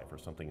wildlife or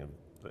something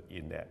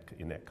in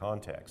that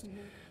context,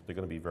 they're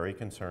going to be very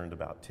concerned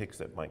about ticks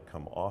that might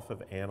come off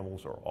of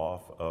animals or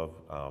off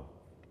of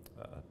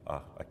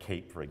a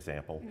cape, for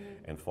example,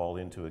 and fall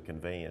into a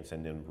conveyance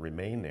and then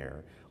remain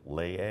there,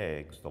 lay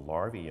eggs, the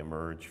larvae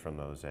emerge from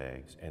those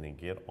eggs, and then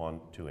get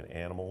onto an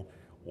animal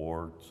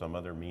or some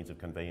other means of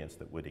conveyance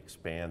that would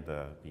expand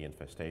the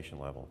infestation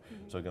level.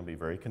 So they're going to be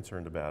very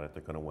concerned about it.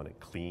 They're going to want it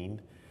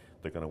cleaned.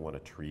 They're going to want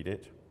to treat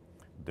it.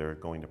 They're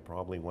going to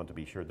probably want to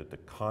be sure that the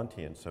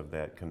contents of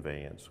that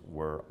conveyance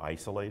were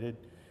isolated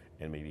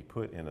and maybe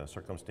put in a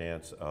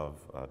circumstance of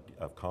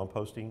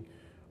composting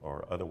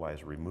or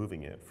otherwise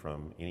removing it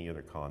from any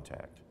other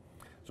contact.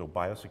 So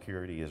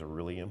biosecurity is a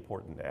really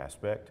important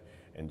aspect,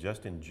 and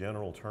just in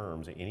general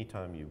terms,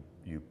 anytime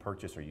you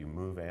purchase or you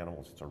move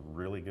animals, it's a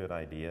really good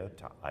idea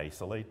to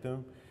isolate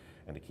them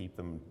and to keep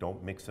them,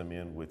 don't mix them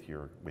in with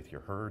your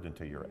herd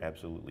until you're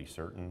absolutely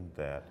certain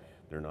that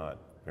they're not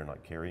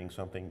carrying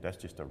something. That's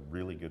just a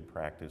really good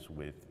practice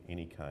with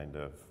any kind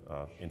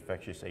of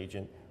infectious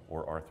agent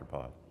or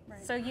arthropod.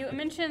 Right. So you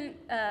mentioned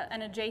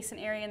an adjacent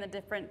area and the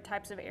different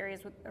types of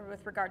areas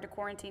with regard to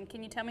quarantine.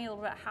 Can you tell me a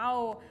little bit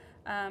how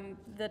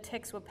the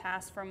ticks would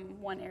pass from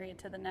one area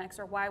to the next,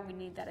 or why we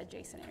need that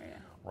adjacent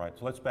area? Right,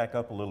 so let's back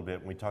up a little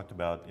bit. We talked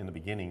about in the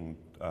beginning,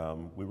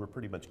 we were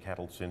pretty much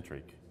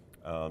cattle-centric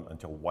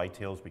until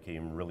whitetails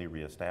became really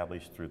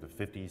reestablished through the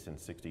 50s and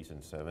 60s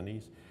and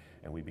 70s.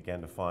 And we began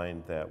to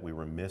find that we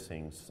were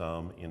missing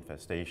some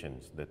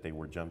infestations, that they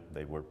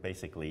were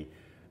basically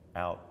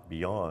out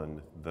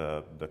beyond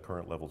the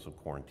current levels of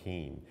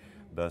quarantine.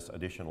 Thus,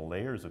 additional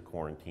layers of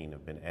quarantine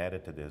have been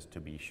added to this to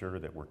be sure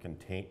that we're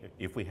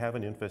if we have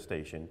an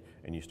infestation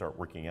and you start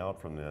working out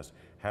from this,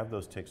 have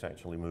those ticks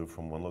actually move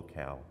from one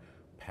locale,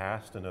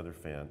 past another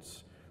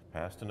fence,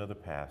 past another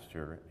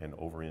pasture, and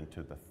over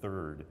into the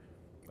third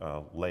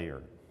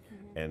layer.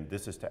 And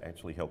this is to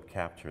actually help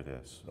capture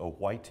this. A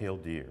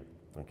white-tailed deer,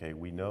 okay,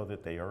 we know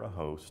that they are a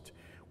host.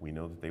 We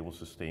know that they will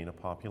sustain a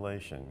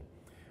population.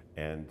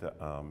 And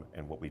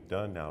what we've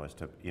done now is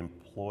to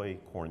employ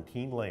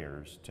quarantine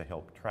layers to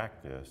help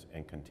track this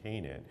and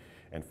contain it.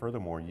 And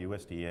furthermore,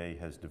 USDA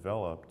has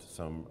developed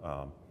some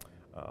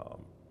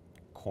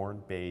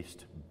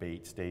corn-based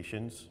bait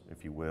stations,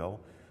 if you will,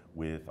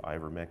 with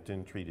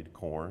ivermectin-treated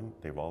corn.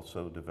 They've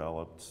also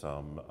developed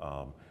some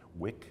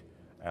wick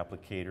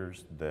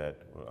applicators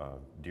that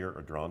deer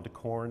are drawn to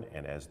corn,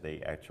 and as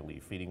they actually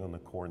feeding on the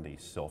corn, they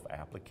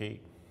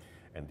self-applicate.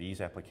 And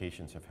these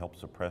applications have helped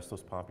suppress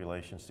those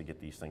populations to get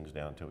these things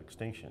down to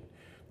extinction.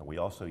 And we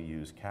also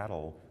use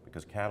cattle,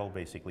 because cattle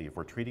basically, if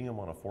we're treating them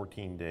on a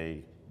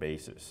 14-day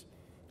basis,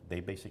 they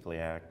basically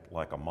act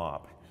like a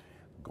mop,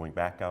 going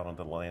back out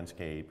onto the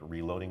landscape,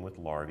 reloading with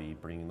larvae,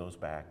 bringing those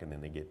back, and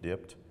then they get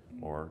dipped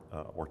or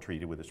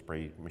treated with a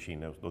spray machine,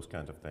 those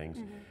kinds of things,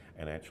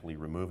 and actually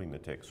removing the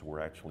ticks. So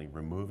we're actually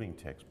removing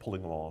ticks,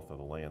 pulling them off of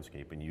the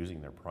landscape and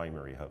using their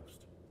primary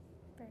host.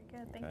 Very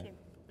good, thank you.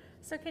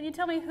 So can you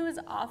tell me who is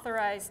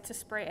authorized to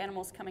spray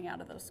animals coming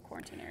out of those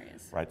quarantine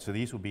areas? Right, so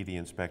these would be the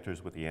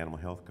inspectors with the Animal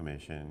Health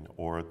Commission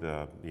or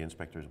the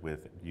inspectors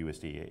with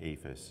USDA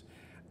APHIS.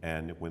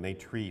 And when they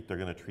treat, they're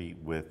going to treat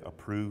with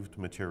approved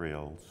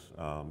materials,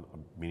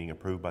 meaning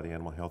approved by the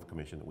Animal Health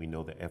Commission, that we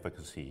know the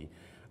efficacy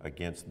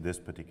against this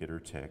particular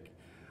tick.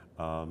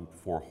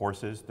 For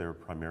horses, they're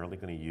primarily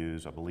going to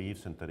use, I believe,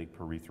 synthetic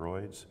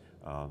pyrethroids.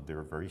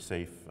 They're very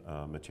safe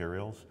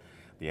materials.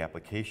 The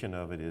application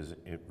of it is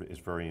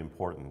very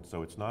important.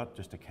 So it's not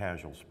just a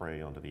casual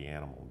spray onto the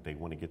animal. They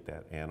want to get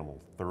that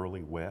animal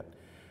thoroughly wet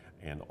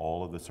and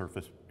all of the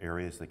surface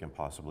areas they can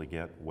possibly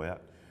get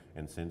wet.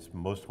 And since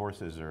most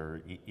horses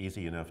are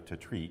easy enough to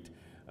treat,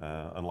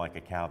 unlike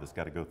a cow that's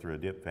got to go through a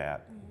dip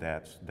vat,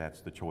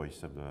 that's the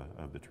choice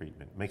of the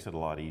treatment. Makes it a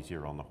lot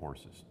easier on the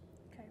horses.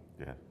 Okay.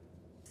 Yeah.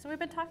 So we've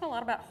been talking a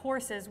lot about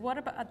horses. What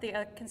about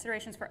the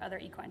considerations for other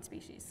equine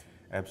species?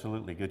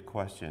 Absolutely, good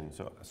question.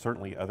 So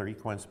certainly other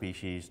equine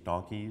species,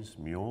 donkeys,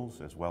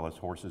 mules, as well as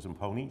horses and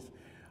ponies,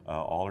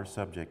 all are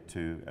subject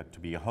to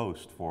be a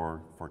host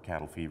for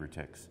cattle fever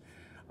ticks.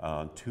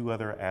 Two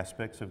other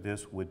aspects of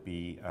this would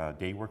be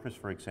day workers,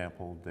 for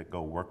example, that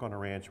go work on a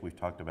ranch. We've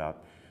talked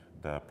about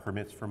the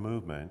permits for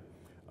movement,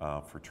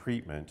 for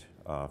treatment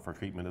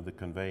of the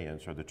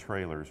conveyance or the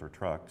trailers or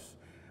trucks.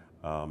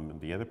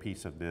 The other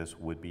piece of this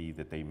would be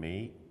that they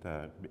may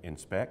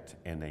inspect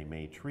and they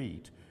may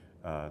treat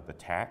the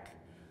tack,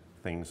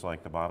 things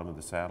like the bottom of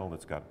the saddle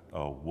that's got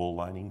a wool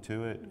lining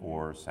to it,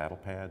 or saddle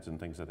pads and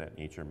things of that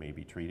nature may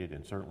be treated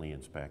and certainly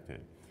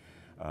inspected.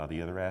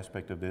 The other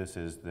aspect of this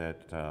is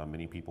that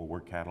many people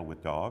work cattle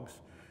with dogs.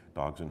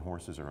 Dogs and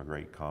horses are a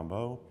great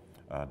combo.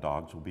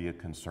 Dogs will be a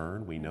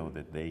concern. We know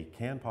that they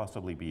can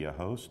possibly be a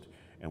host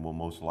and will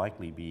most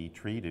likely be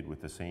treated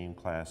with the same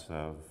class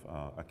of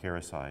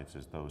parasites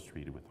as those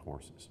treated with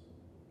horses.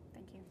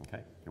 Thank you.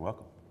 Okay, you're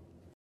welcome.